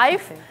a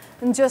knife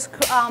and just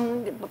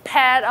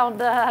pat on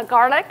the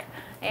garlic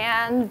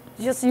and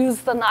just use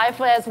the knife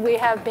as we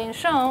have been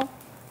shown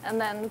and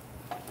then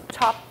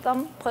chop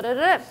them, put it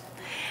in.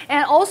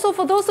 And also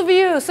for those of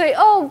you who say,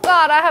 oh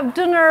God, I have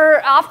dinner,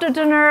 after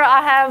dinner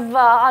I have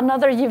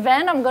another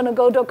event, I'm going to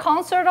go to a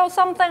concert or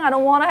something, I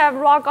don't want to have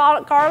raw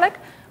garlic,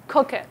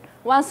 cook it.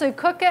 Once you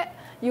cook it,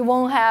 you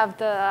won't have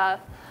the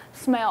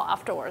smell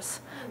afterwards.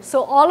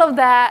 So all of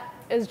that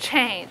is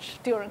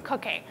changed during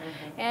cooking.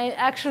 And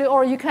actually,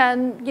 or you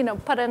can,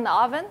 put it in the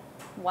oven.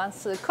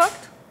 Once it's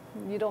cooked,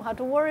 you don't have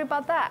to worry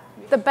about that.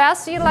 The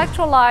best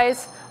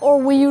electrolytes, or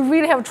when you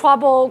really have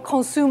trouble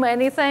consume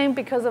anything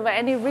because of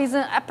any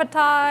reason,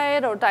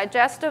 appetite or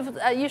digestive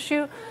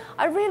issue,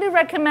 I really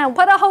recommend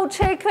put a whole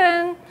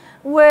chicken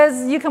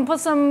with, you can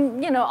put some,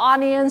 quite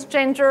onions,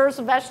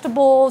 gingers,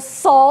 vegetables,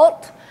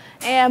 salt,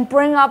 and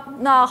bring up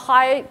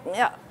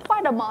quite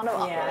quite amount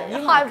of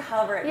you want to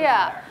cover it.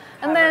 Yeah,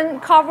 and then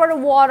cover the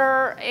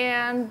water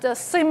and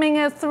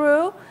simming it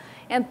through,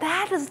 and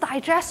that is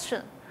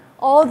digestion.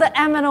 All the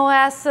amino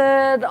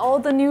acid, all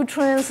the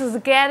nutrients is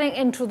getting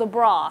into the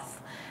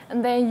broth.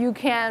 And then you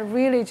can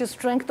really just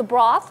drink the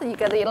broth. You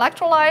get the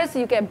electrolytes,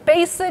 you get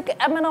basic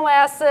amino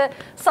acid,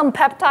 some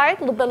peptide,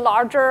 a little bit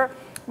larger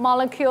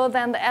molecule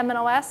than the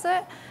amino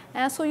acid.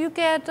 And so you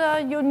get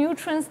your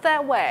nutrients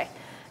that way.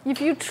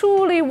 If you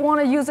truly want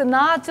to use it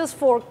not just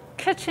for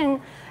kitchen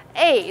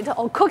aid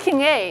or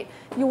cooking aid,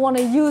 you want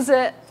to use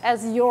it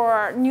as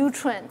your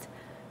nutrient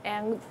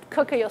and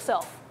cook it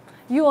yourself.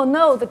 You will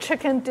know the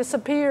chicken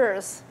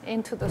disappears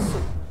into the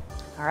soup.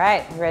 All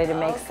right, you ready to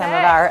make some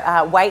of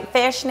our white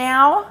fish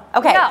now?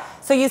 Okay, Yeah.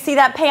 So you see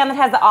that pan that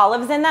has the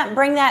olives in that?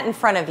 Bring that in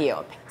front of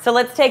you. So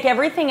let's take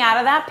everything out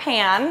of that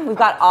pan. We've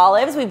got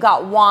olives, we've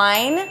got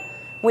wine,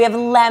 we have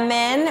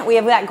lemon, we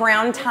have that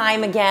ground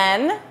thyme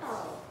again.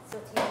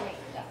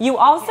 You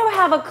also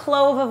have a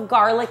clove of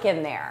garlic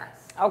in there.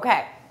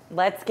 Okay,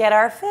 let's get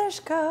our fish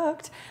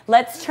cooked.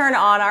 Let's turn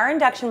on our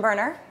induction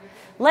burner.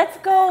 Let's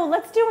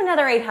do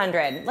another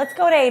 800. Let's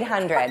go to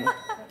 800.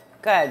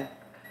 Good.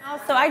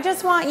 So I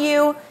just want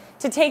you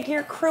to take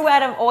your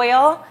cruet of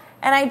oil,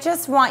 and I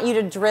just want you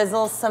to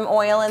drizzle some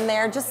oil in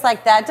there, just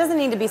like that. It doesn't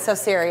need to be so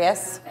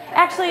serious.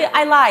 Actually,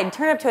 I lied.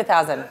 Turn it up to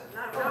 1,000.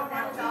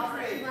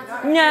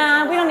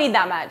 Nah, we don't need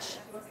that much.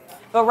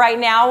 But right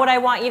now, what I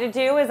want you to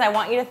do is I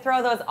want you to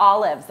throw those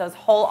olives, those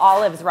whole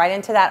olives, right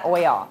into that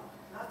oil.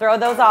 Throw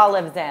those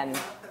olives in.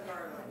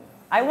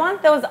 I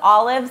want those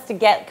olives to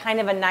get kind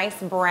of a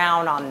nice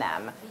brown on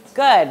them.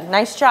 Good,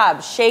 nice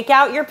job. Shake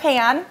out your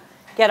pan.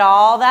 Get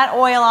all that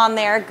oil on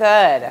there,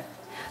 good.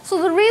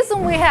 So the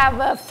reason we have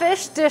a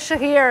fish dish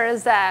here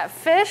is that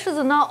fish is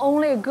not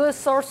only a good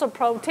source of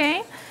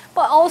protein,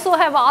 but also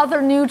have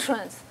other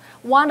nutrients.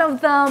 One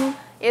of them,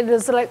 it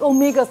is like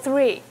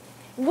omega-3.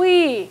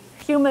 We,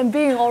 human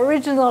beings,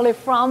 originally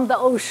from the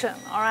ocean,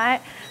 all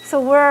right?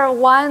 So we're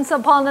once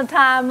upon a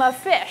time a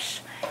fish.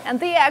 And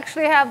they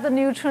actually have the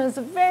nutrients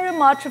very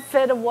much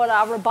fit what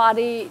our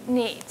body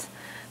needs.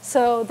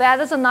 So that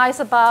is nice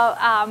about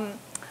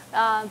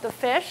the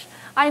fish.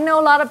 I know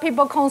a lot of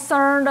people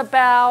concerned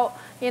about,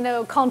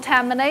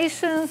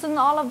 contaminations and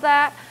all of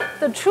that.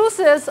 The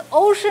truth is,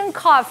 ocean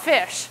caught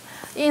fish,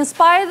 in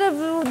spite of,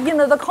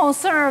 the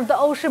concern of the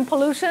ocean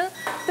pollution,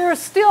 they're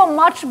still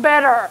much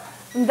better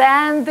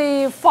than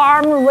the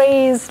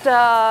farm-raised,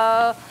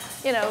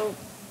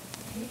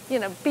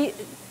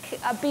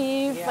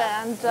 beef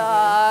and,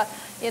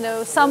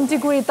 some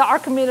degree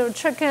dark meat of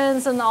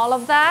chickens and all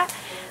of that.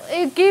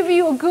 It gives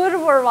you a good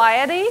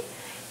variety.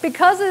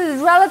 Because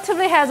it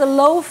relatively has a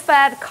low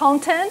fat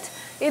content,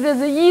 it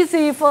is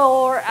easy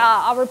for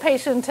our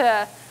patient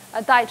to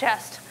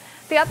digest.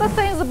 The other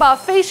thing is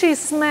about fishy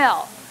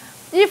smell.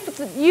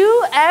 If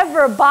you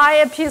ever buy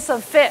a piece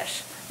of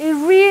fish, it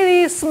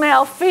really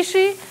smells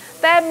fishy,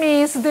 that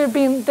means they've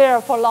been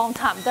there for a long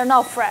time. They're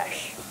not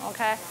fresh,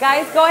 okay?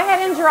 Guys, go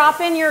ahead and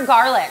drop in your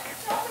garlic.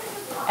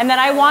 And then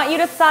I want you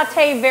to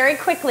saute very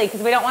quickly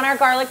because we don't want our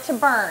garlic to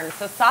burn.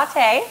 So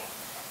saute.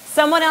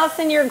 Someone else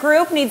in your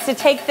group needs to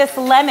take this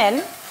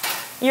lemon.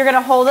 You're going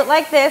to hold it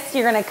like this.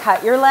 You're going to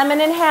cut your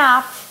lemon in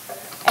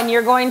half, and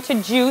you're going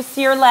to juice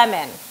your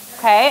lemon.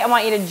 Okay? I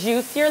want you to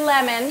juice your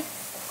lemon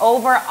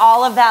over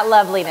all of that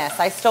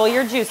loveliness. I stole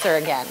your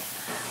juicer again.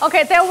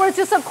 Okay, there was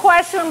just a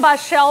question about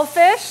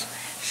shellfish.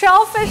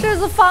 Shellfish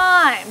is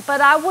fine,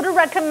 but I would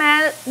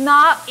recommend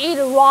not eat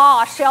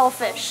raw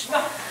shellfish.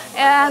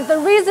 And the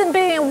reason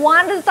being,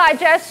 one is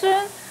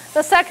digestion.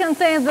 The second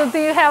thing is that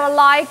you have a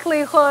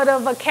likelihood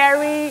of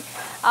carry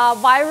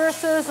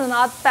viruses and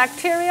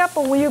bacteria,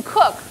 but when you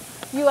cook,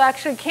 you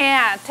actually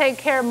can take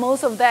care of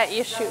most of that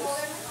issues.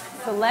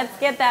 So let's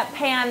get that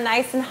pan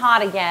nice and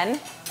hot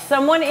again.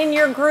 Someone in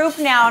your group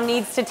now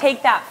needs to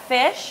take that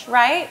fish,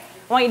 right?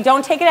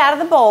 Don't take it out of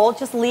the bowl,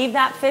 just leave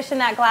that fish in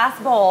that glass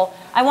bowl.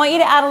 I want you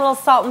to add a little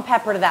salt and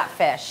pepper to that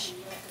fish.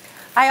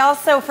 I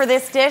also, for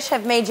this dish,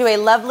 have made you a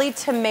lovely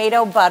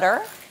tomato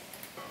butter.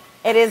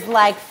 It is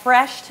like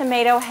fresh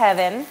tomato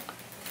heaven.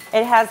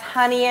 It has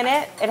honey in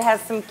it. It has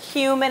some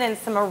cumin and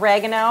some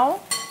oregano.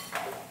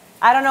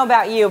 I don't know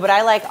about you, but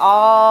I like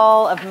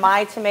all of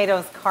my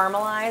tomatoes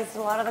caramelized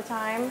a lot of the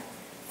time.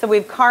 So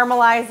we've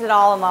caramelized it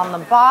all on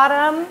the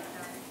bottom.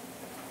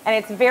 And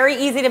it's very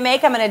easy to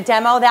make. I'm going to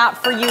demo that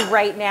for you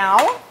right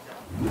now.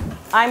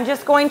 I'm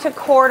just going to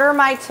quarter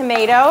my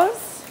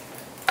tomatoes.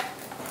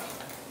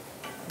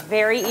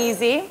 Very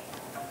easy.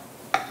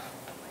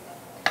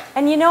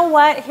 And you know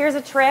what? Here's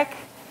a trick.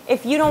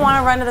 If you don't want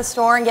to run to the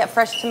store and get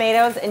fresh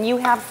tomatoes and you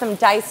have some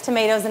diced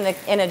tomatoes in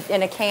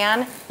a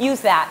can,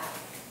 use that.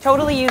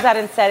 Totally use that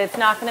instead. It's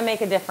not going to make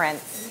a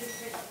difference.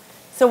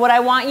 So what I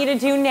want you to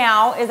do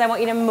now is I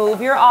want you to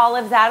move your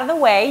olives out of the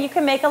way. You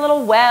can make a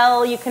little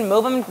well. You can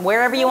move them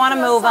wherever you want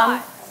to move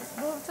them.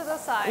 Move to the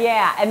side.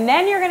 Yeah, and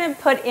then you're going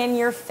to put in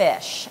your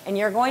fish. And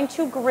you're going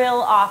to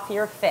grill off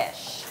your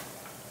fish.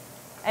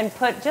 And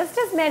put just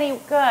as many,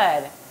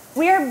 good.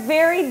 We are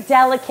very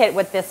delicate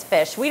with this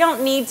fish. We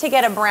don't need to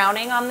get a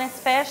browning on this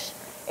fish.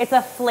 It's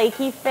a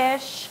flaky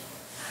fish.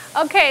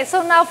 Okay,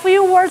 so now a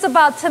few words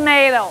about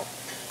tomato.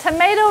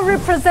 Tomato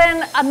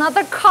represent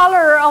another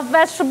color of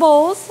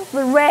vegetables,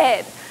 the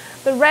red.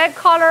 The red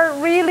color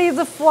really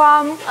is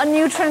from a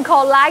nutrient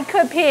called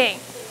lycopene.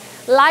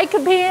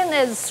 Lycopene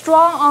is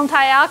strong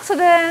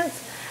antioxidant,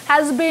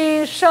 has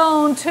been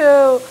shown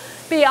to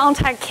be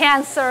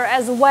anti-cancer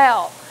as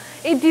well.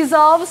 It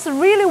dissolves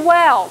really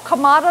well.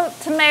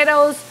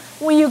 Tomatoes,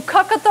 when you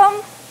cook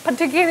them,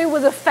 particularly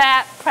with the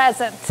fat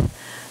present.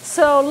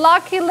 So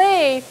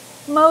luckily,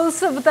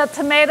 most of the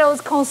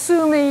tomatoes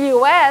consumed in the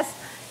US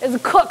is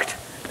cooked.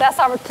 That's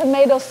our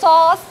tomato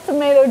sauce,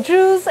 tomato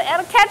juice,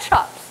 and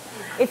ketchup.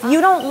 If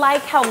you don't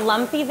like how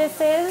lumpy this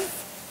is,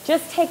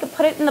 just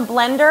put it in the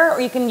blender,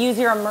 or you can use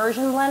your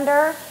immersion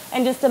blender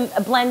and just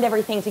blend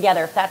everything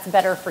together if that's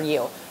better for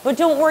you. But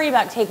don't worry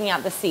about taking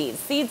out the seeds.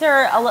 Seeds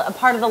are a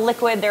part of the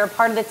liquid, they're a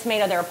part of the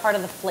tomato, they're a part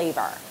of the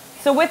flavor.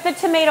 So with the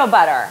tomato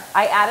butter,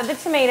 I added the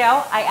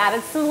tomato, I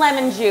added some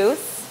lemon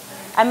juice.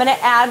 I'm gonna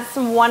add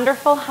some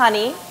wonderful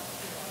honey.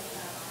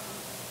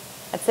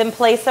 That's in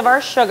place of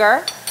our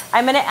sugar.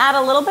 I'm gonna add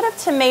a little bit of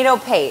tomato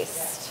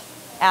paste.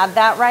 Add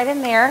that right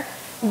in there.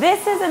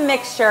 This is a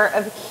mixture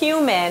of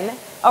cumin,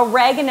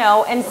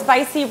 oregano, and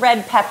spicy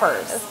red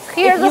peppers.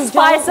 Here's the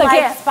spice again. If you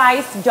don't like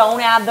spice, don't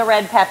add the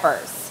red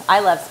peppers. I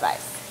love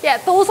spice. Yeah,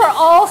 those are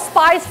all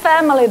spice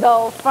family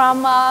though,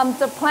 from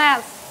the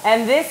plants.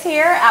 And this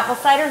here, apple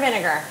cider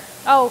vinegar.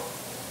 Oh,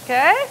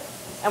 okay.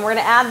 And we're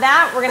gonna add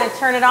that, we're gonna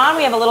turn it on.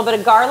 We have a little bit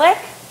of garlic.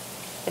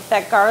 Get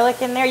that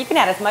garlic in there. You can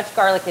add as much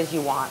garlic as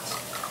you want.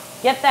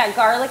 Get that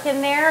garlic in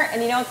there,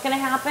 and you know what's gonna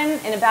happen?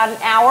 In about an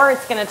hour,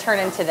 it's gonna turn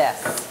into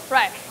this.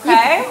 Right.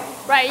 Okay?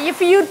 Right, if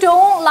you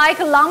don't like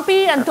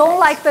lumpy and don't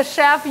like the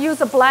chef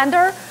use a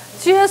blender,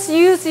 just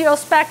use your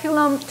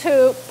speculum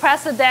to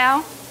press it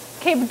down.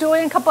 Keep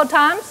doing a couple of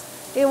times.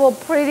 It will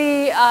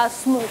pretty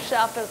smoosh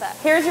after that.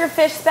 Here's your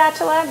fish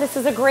spatula. This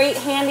is a great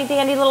handy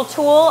dandy little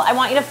tool. I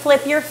want you to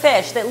flip your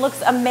fish. That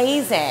looks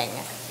amazing.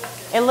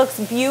 It looks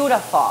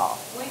beautiful.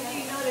 When do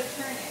you know to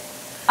turn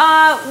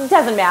it?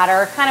 Doesn't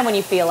matter, kind of when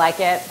you feel like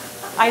it.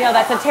 I know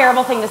that's a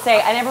terrible thing to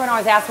say, and everyone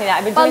always asks me that.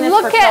 I've been doing this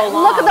for so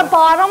long. Look at the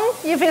bottom.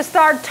 If you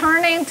start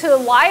turning to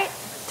white,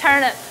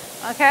 turn it,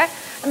 okay?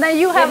 And then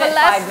you have Give a it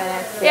less. 5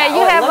 minutes. Yeah, Yeah.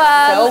 you Oh, have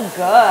it looks so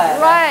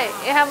good. Right,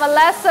 you have a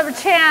less of a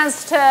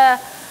chance to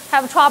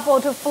have trouble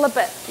to flip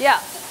it. Yeah,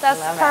 that's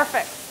Love it.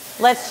 perfect.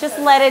 Let's just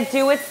let it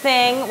do its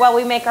thing while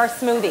we make our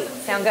smoothie.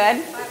 Sound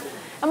good?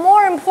 And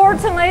more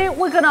importantly,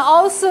 we're gonna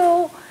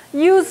also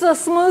use the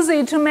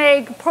smoothie to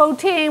make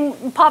protein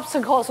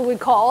popsicles, we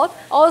call it.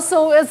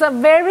 Also, it's a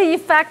very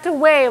effective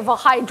way of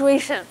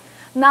hydration.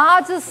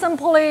 Not just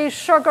simply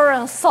sugar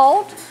and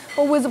salt,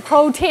 but with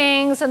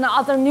proteins and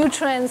other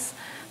nutrients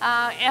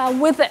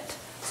with it.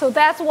 So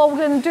that's what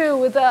we're gonna do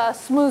with the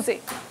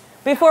smoothie.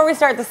 Before we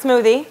start the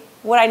smoothie,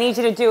 what I need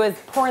you to do is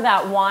pour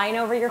that wine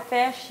over your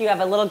fish. You have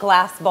a little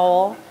glass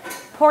bowl.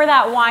 Pour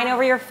that wine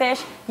over your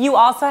fish. You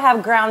also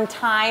have ground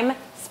thyme.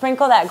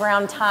 Sprinkle that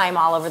ground thyme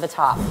all over the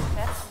top.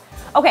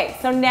 Okay,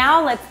 so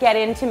now let's get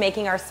into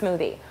making our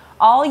smoothie.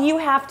 All you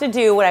have to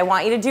do, what I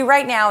want you to do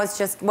right now is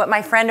just what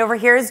my friend over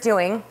here is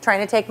doing, trying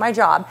to take my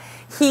job.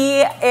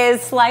 He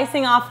is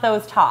slicing off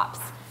those tops.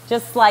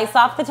 Just slice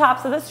off the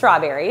tops of the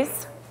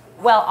strawberries.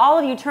 Well, all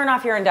of you turn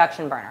off your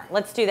induction burner.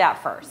 Let's do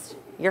that first.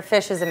 Your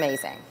fish is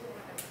amazing.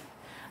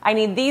 I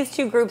need these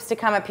two groups to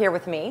come up here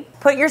with me.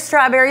 Put your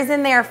strawberries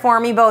in there for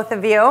me, both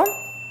of you.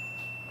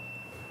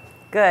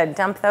 Good,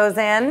 dump those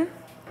in.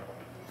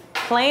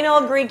 Plain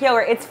old Greek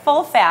yogurt. It's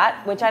full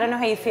fat, which I don't know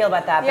how you feel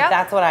about that, but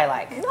that's what I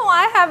like. No,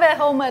 I have it at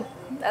home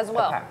as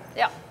well. Okay.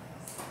 Yeah.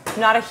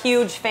 Not a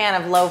huge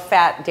fan of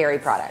low-fat dairy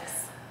products.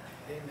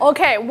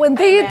 Okay, when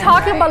they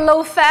talking about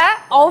low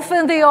fat,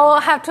 often they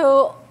all have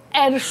to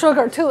add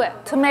sugar to it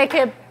to make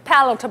it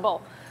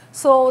palatable.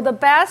 So the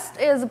best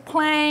is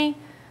plain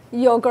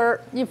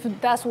yogurt if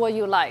that's what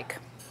you like.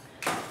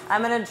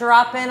 I'm gonna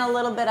drop in a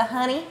little bit of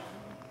honey.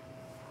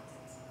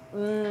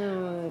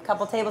 A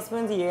couple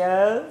tablespoons,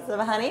 yes, of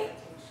honey.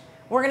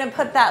 We're gonna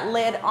put that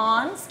lid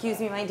on. Excuse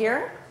me, my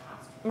dear.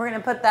 We're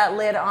gonna put that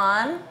lid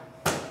on.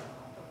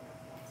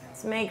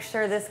 Let's make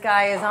sure this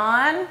guy is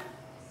on.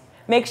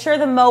 Make sure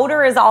the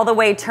motor is all the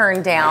way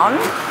turned down,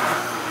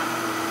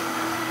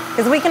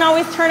 because we can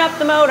always turn up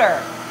the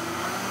motor.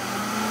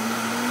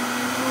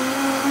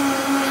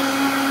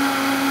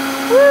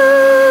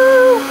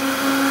 Woo!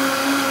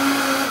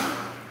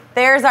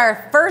 There's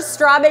our first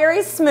strawberry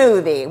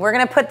smoothie. We're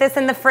gonna put this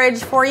in the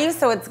fridge for you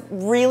so it's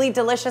really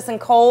delicious and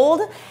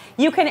cold.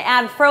 You can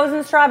add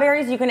frozen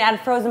strawberries, you can add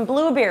frozen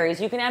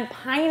blueberries, you can add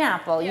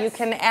pineapple, you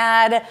can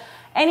add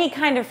any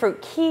kind of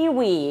fruit,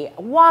 kiwi,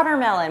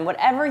 watermelon,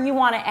 whatever you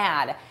wanna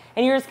add.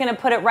 And you're just gonna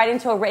put it right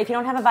into if you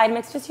don't have a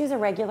Vitamix, just use a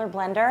regular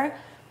blender.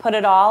 Put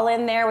it all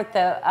in there with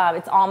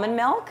it's almond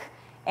milk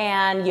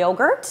and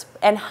yogurt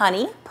and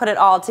honey. Put it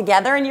all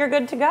together and you're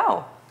good to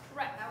go.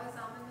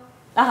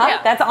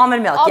 Yeah. That's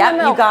almond milk. Almond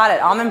milk. You got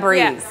it. Almond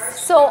breeze. Yeah.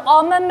 So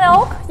almond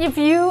milk, if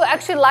you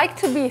actually like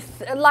to be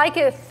like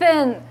it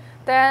thin,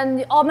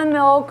 then almond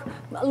milk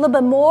a little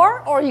bit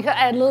more, or you can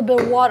add a little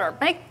bit of water.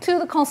 Make to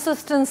the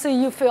consistency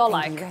you feel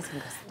like.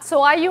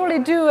 So I usually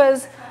do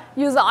is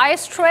use an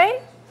ice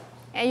tray,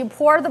 and you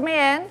pour them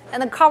in,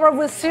 and then cover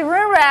with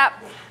saran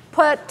wrap,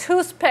 put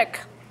toothpick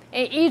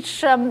in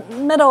each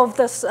middle of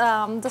this,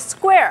 the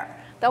square.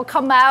 They'll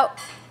come out,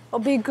 will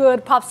be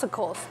good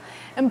popsicles.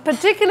 And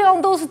particularly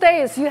on those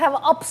days, you have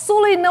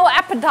absolutely no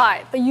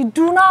appetite, but you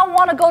do not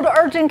want to go to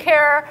urgent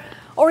care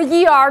or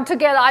ER to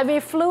get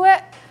IV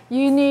fluid.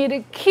 You need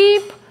to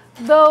keep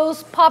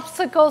those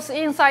popsicles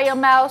inside your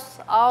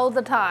mouth all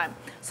the time.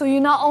 So you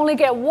not only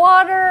get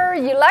water,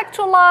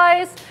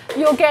 electrolytes,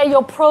 you'll get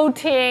your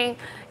protein,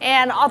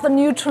 and other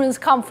nutrients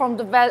come from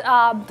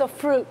the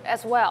fruit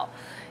as well.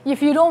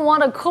 If you don't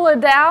want to cool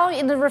it down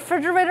in the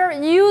refrigerator,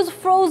 use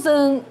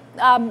frozen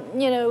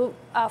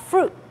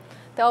fruit.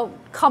 They'll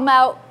come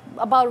out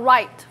about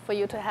right for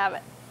you to have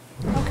it.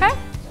 Okay?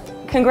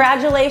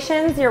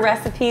 Congratulations, your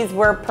recipes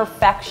were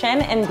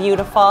perfection and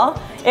beautiful.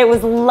 It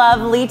was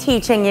lovely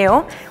teaching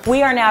you.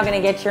 We are now going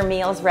to get your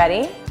meals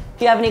ready.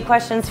 If you have any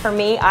questions for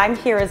me, I'm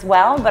here as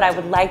well, but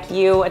I'd like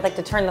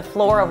to turn the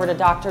floor over to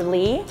Dr.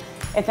 Li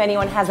if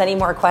anyone has any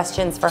more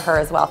questions for her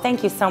as well.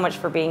 Thank you so much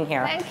for being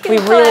here. Thank you, we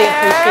Claire. really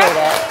appreciate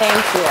it.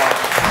 Thank you.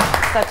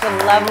 Such a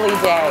lovely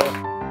day.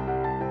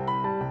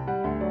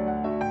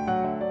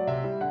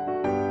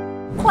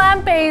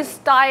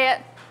 Plant-based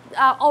diet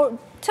are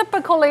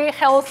typically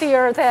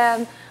healthier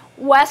than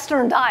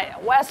Western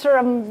diet.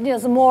 Western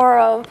is more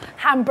of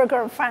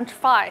hamburger and French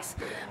fries.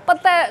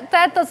 But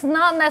that does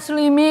not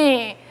necessarily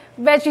mean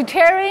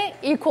vegetarian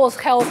equals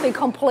healthy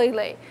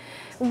completely.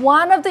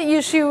 One of the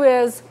issues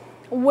is,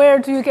 where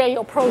do you get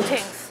your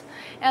proteins?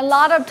 And a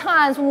lot of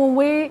times when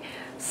we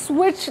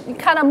switch,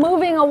 kind of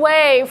moving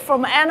away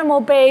from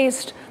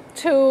animal-based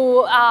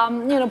to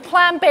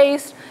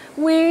plant-based,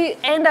 we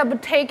end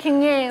up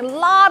taking in a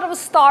lot of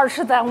starch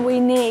than we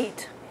need.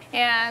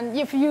 And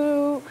if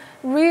you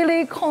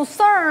really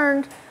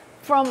concerned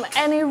from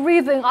any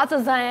reason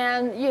other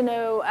than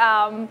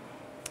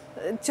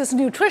just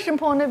nutrition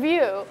point of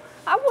view,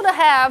 I would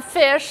have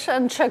fish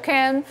and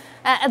chicken.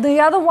 And the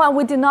other one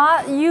we did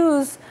not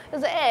use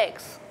is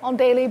eggs on a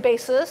daily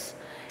basis.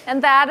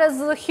 And that is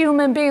the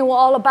human being we're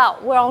all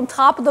about. We're on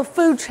top of the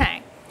food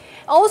chain.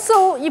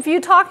 Also, if you're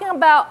talking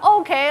about,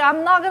 okay,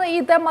 I'm not going to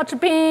eat that much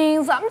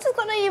beans, I'm just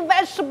going to eat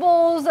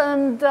vegetables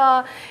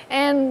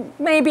and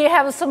maybe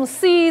have some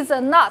seeds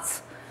and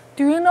nuts.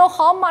 Do you know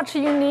how much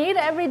you need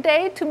every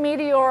day to meet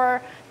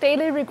your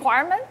daily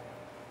requirement?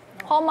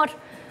 How much?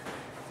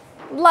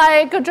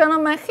 Like a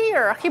gentleman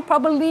here, he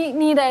probably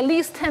need at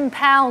least 10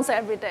 pounds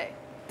every day.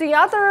 The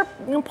other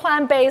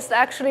plant-based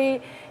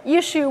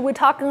issue we're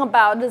talking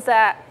about is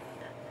that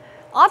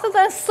other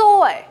than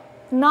soy,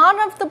 none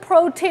of the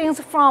proteins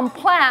from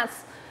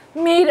plants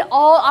meet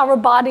all our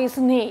body's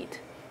need.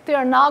 They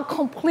are not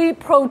complete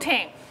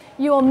protein.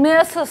 You'll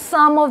miss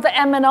some of the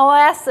amino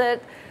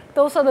acid.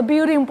 Those are the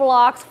building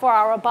blocks for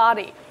our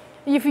body.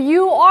 If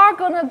you are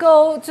gonna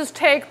go just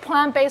take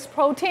plant-based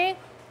protein,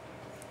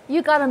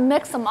 you gotta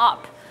mix them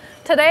up.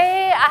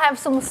 Today I have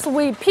some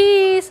sweet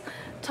peas.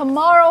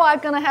 Tomorrow I'm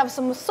gonna have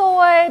some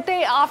soy.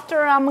 Day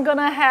after I'm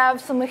gonna have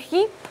some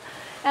hemp,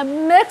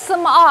 and mix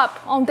them up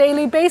on a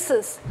daily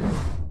basis.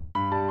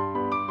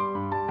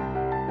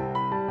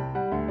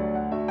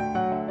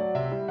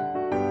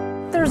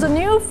 There's a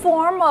new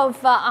form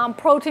of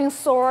protein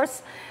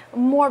source,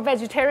 more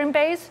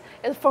vegetarian-based.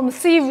 It's from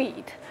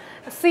seaweed.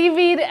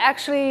 Seaweed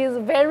actually is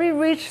a very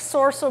rich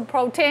source of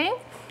protein.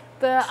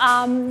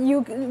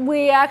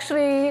 We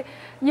actually,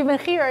 even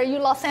here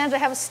in Los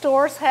Angeles, have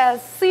stores has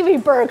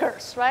seaweed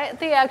burgers, right?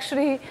 They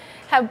actually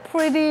have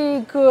pretty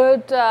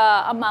good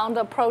amount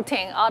of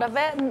protein out of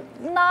it.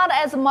 Not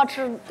as much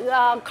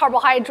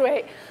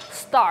carbohydrate,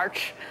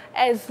 starch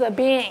as the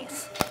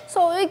beans.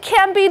 So it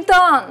can be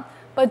done,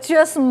 but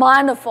just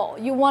mindful.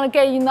 You want to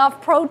get enough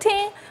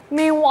protein,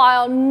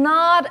 meanwhile,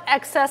 not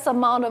excess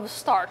amount of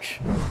starch.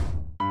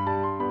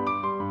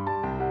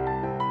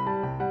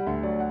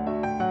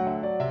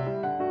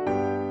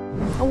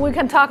 And we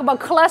can talk about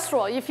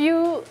cholesterol. If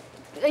you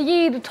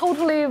eat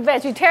totally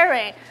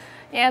vegetarian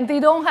and they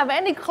don't have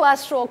any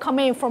cholesterol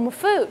coming from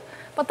food,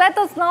 but that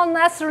does not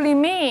necessarily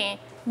mean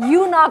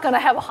you're not going to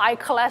have high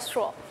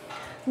cholesterol.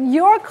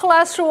 Your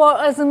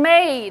cholesterol is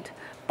made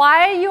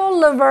by your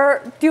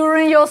liver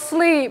during your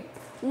sleep,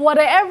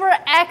 whatever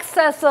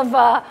excess of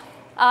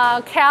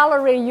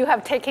calorie you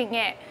have taken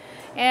in.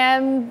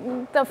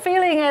 And the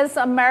feeling is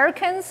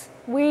Americans,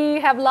 we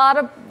have a lot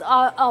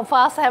of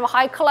us have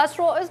high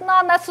cholesterol. It's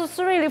not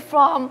necessarily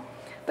from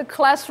the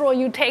cholesterol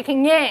you're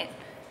taking in.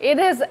 It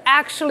is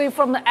actually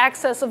from the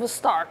excess of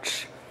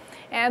starch.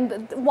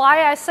 And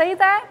why I say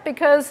that?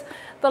 Because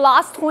the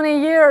last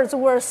 20 years,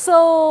 we're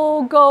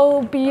so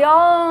go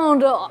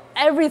beyond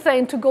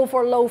everything to go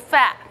for low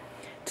fat.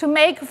 To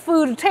make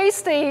food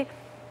tasty,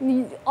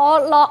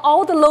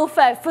 all the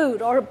low-fat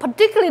food, or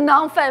particularly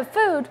non-fat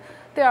food,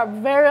 they are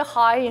very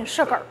high in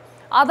sugar.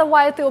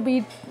 Otherwise, there will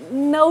be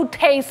no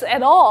taste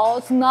at all.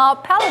 It's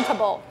not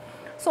palatable.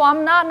 So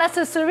I'm not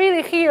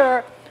necessarily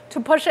here to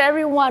push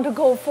everyone to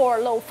go for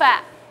low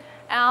fat.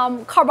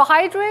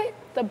 Carbohydrate,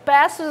 the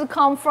best is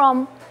come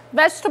from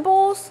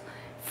vegetables,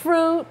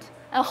 fruit,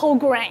 and whole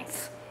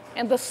grains.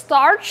 And the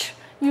starch,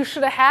 you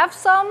should have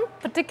some,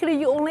 particularly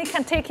you only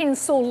can take in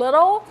so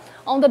little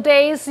on the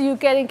days you're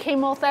getting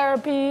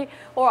chemotherapy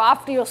or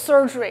after your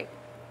surgery.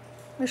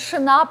 You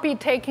should not be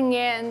taking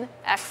in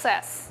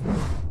excess.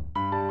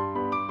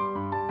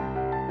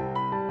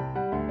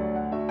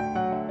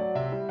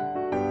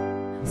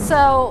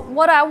 So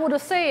what I would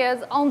say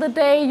is on the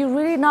day you're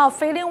really not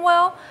feeling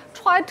well,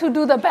 try to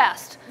do the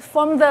best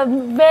from the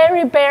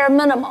very bare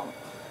minimum.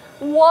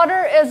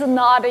 Water is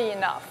not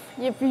enough.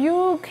 If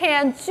you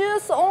can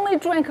just only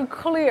drink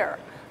clear,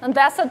 and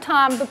that's the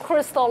time the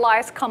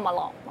crystallize come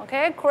along,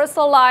 okay?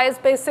 Crystallize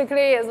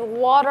basically is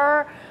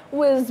water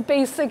with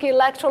basic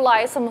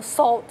electrolytes, some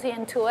salt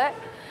into it.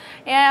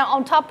 And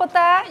on top of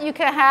that, you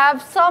can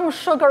have some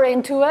sugar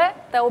into it.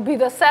 That will be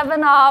the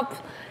 7-Up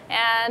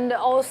and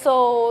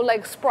also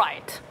like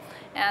Sprite.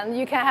 And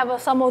you can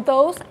have some of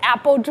those.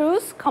 Apple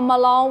juice come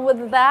along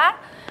with that.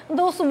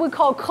 Those we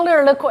call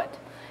clear liquid.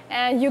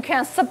 And you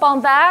can sip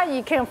on that.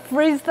 You can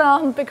freeze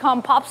them,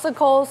 become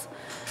popsicles.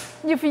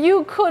 If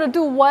you could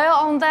do well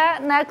on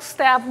that, next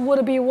step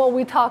would be what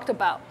we talked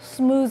about,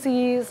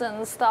 smoothies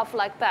and stuff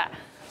like that.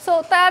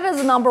 So that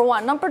is number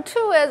one. Number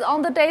two is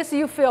on the days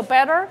you feel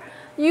better,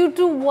 you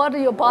do what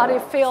your body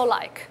feel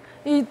like.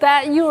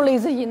 That usually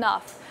is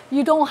enough.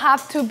 You don't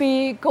have to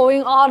be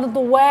going out of the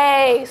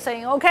way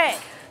saying, okay,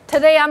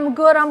 today I'm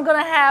good, I'm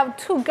gonna have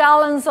 2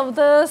 gallons of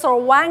this or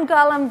 1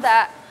 gallon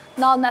that,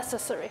 not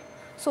necessary.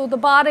 So the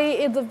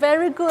body is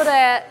very good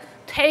at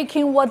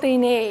taking what they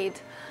need,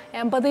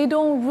 but they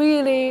don't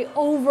really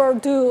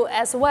overdo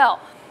as well.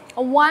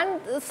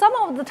 Some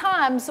of the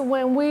times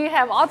when we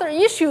have other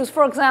issues,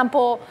 for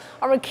example,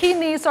 our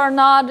kidneys are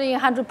not in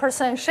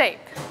 100% shape.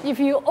 If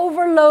you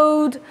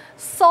overload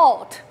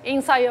salt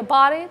inside your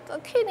body, the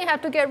kidney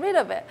have to get rid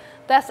of it.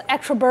 That's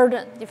extra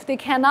burden. If they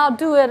cannot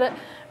do it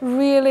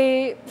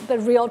really the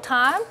real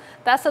time,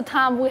 that's the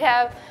time we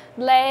have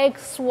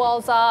legs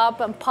swells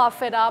up and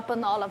puff it up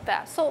and all of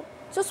that. So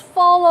just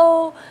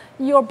follow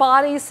your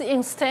body's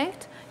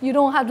instinct. You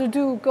don't have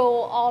to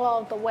go all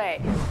of the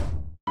way.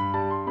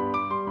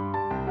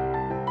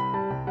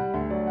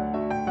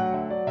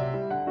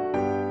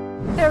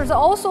 There's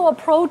also a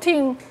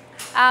protein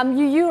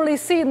you usually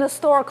see in the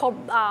store called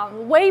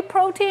whey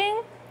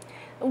protein.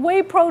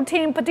 Whey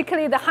protein,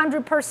 particularly the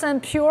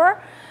 100%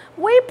 pure.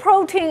 Whey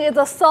protein is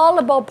a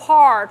soluble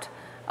part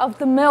of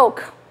the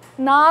milk,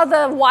 not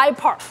the white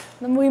part.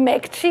 Then we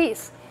make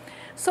cheese.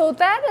 So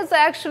that is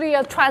actually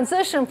a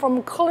transition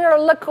from clear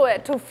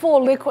liquid to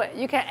full liquid.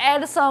 You can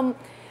add some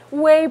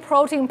whey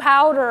protein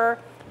powder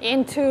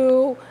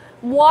into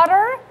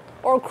water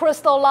or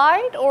Crystal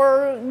Light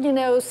or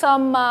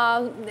some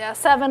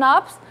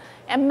 7-Ups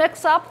and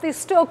mix up. They're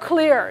still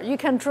clear. You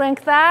can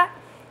drink that,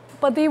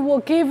 but they will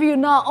give you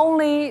not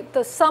only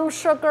some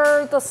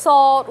sugar, the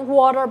salt,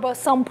 water, but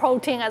some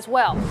protein as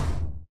well.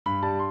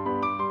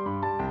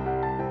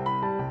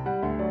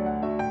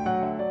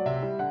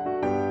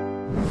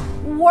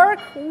 Work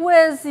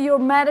with your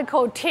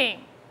medical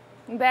team.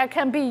 That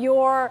can be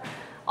your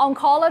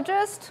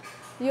oncologist,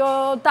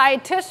 your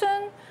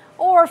dietitian,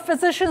 or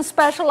physician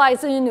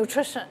specializing in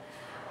nutrition.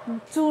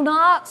 Do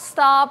not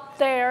stop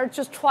there,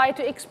 just try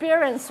to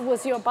experience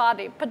with your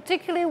body,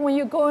 particularly when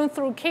you're going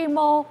through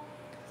chemo,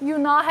 you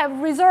not have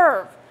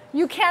reserve.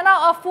 You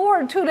cannot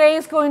afford 2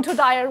 days going to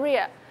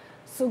diarrhea.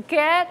 So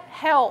get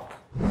help.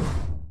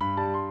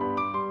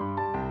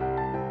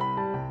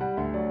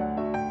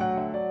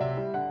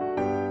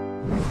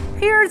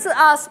 Here's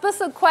a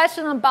specific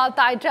question about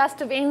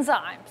digestive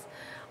enzymes.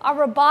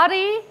 Our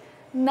body,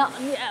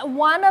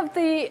 one of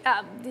the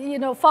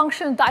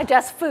function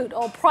digest food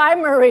or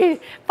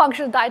primary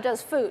function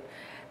digest food.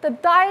 The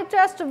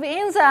digestive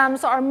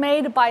enzymes are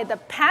made by the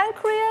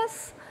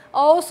pancreas.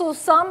 Also,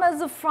 some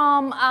is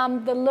from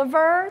the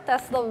liver.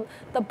 That's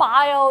the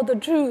bile, the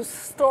juice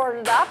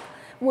stored up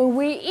when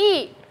we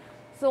eat.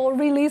 So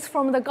released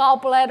from the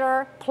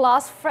gallbladder,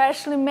 plus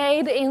freshly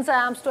made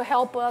enzymes to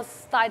help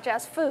us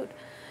digest food.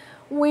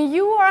 When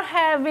you are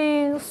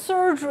having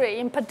surgery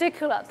in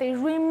particular, they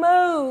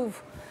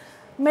remove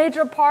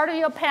major part of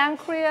your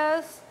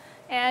pancreas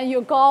and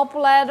your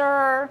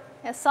gallbladder,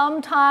 and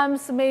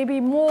sometimes maybe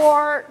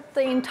more,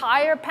 the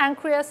entire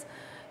pancreas.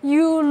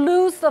 You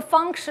lose the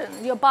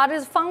function, your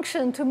body's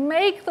function to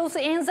make those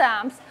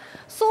enzymes.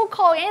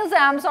 So-called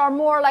enzymes are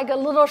more like a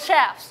little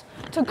chefs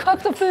to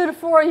cook the food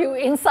for you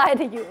inside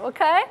of you,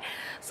 okay?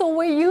 So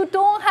when you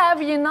don't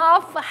have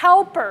enough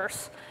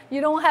helpers,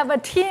 you don't have a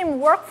team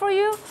work for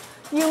you,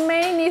 you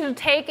may need to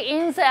take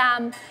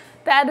enzyme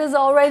that is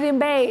already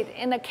made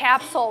in a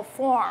capsule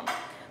form.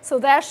 So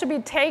that should be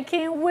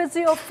taken with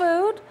your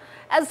food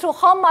as to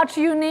how much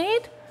you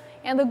need.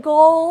 And the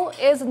goal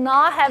is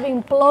not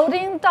having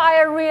bloating,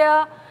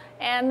 diarrhea,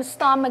 and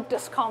stomach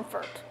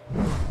discomfort.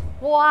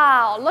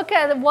 Wow, look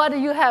at what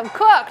you have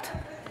cooked.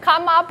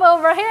 Come up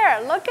over here,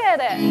 look at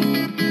it.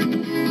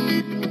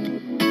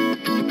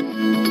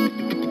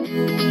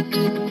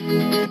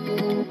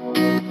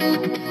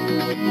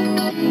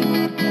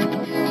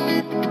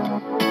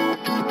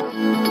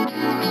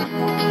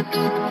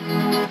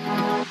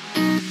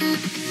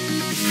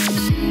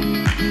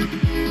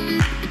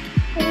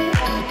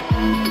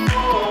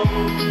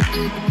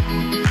 Bye.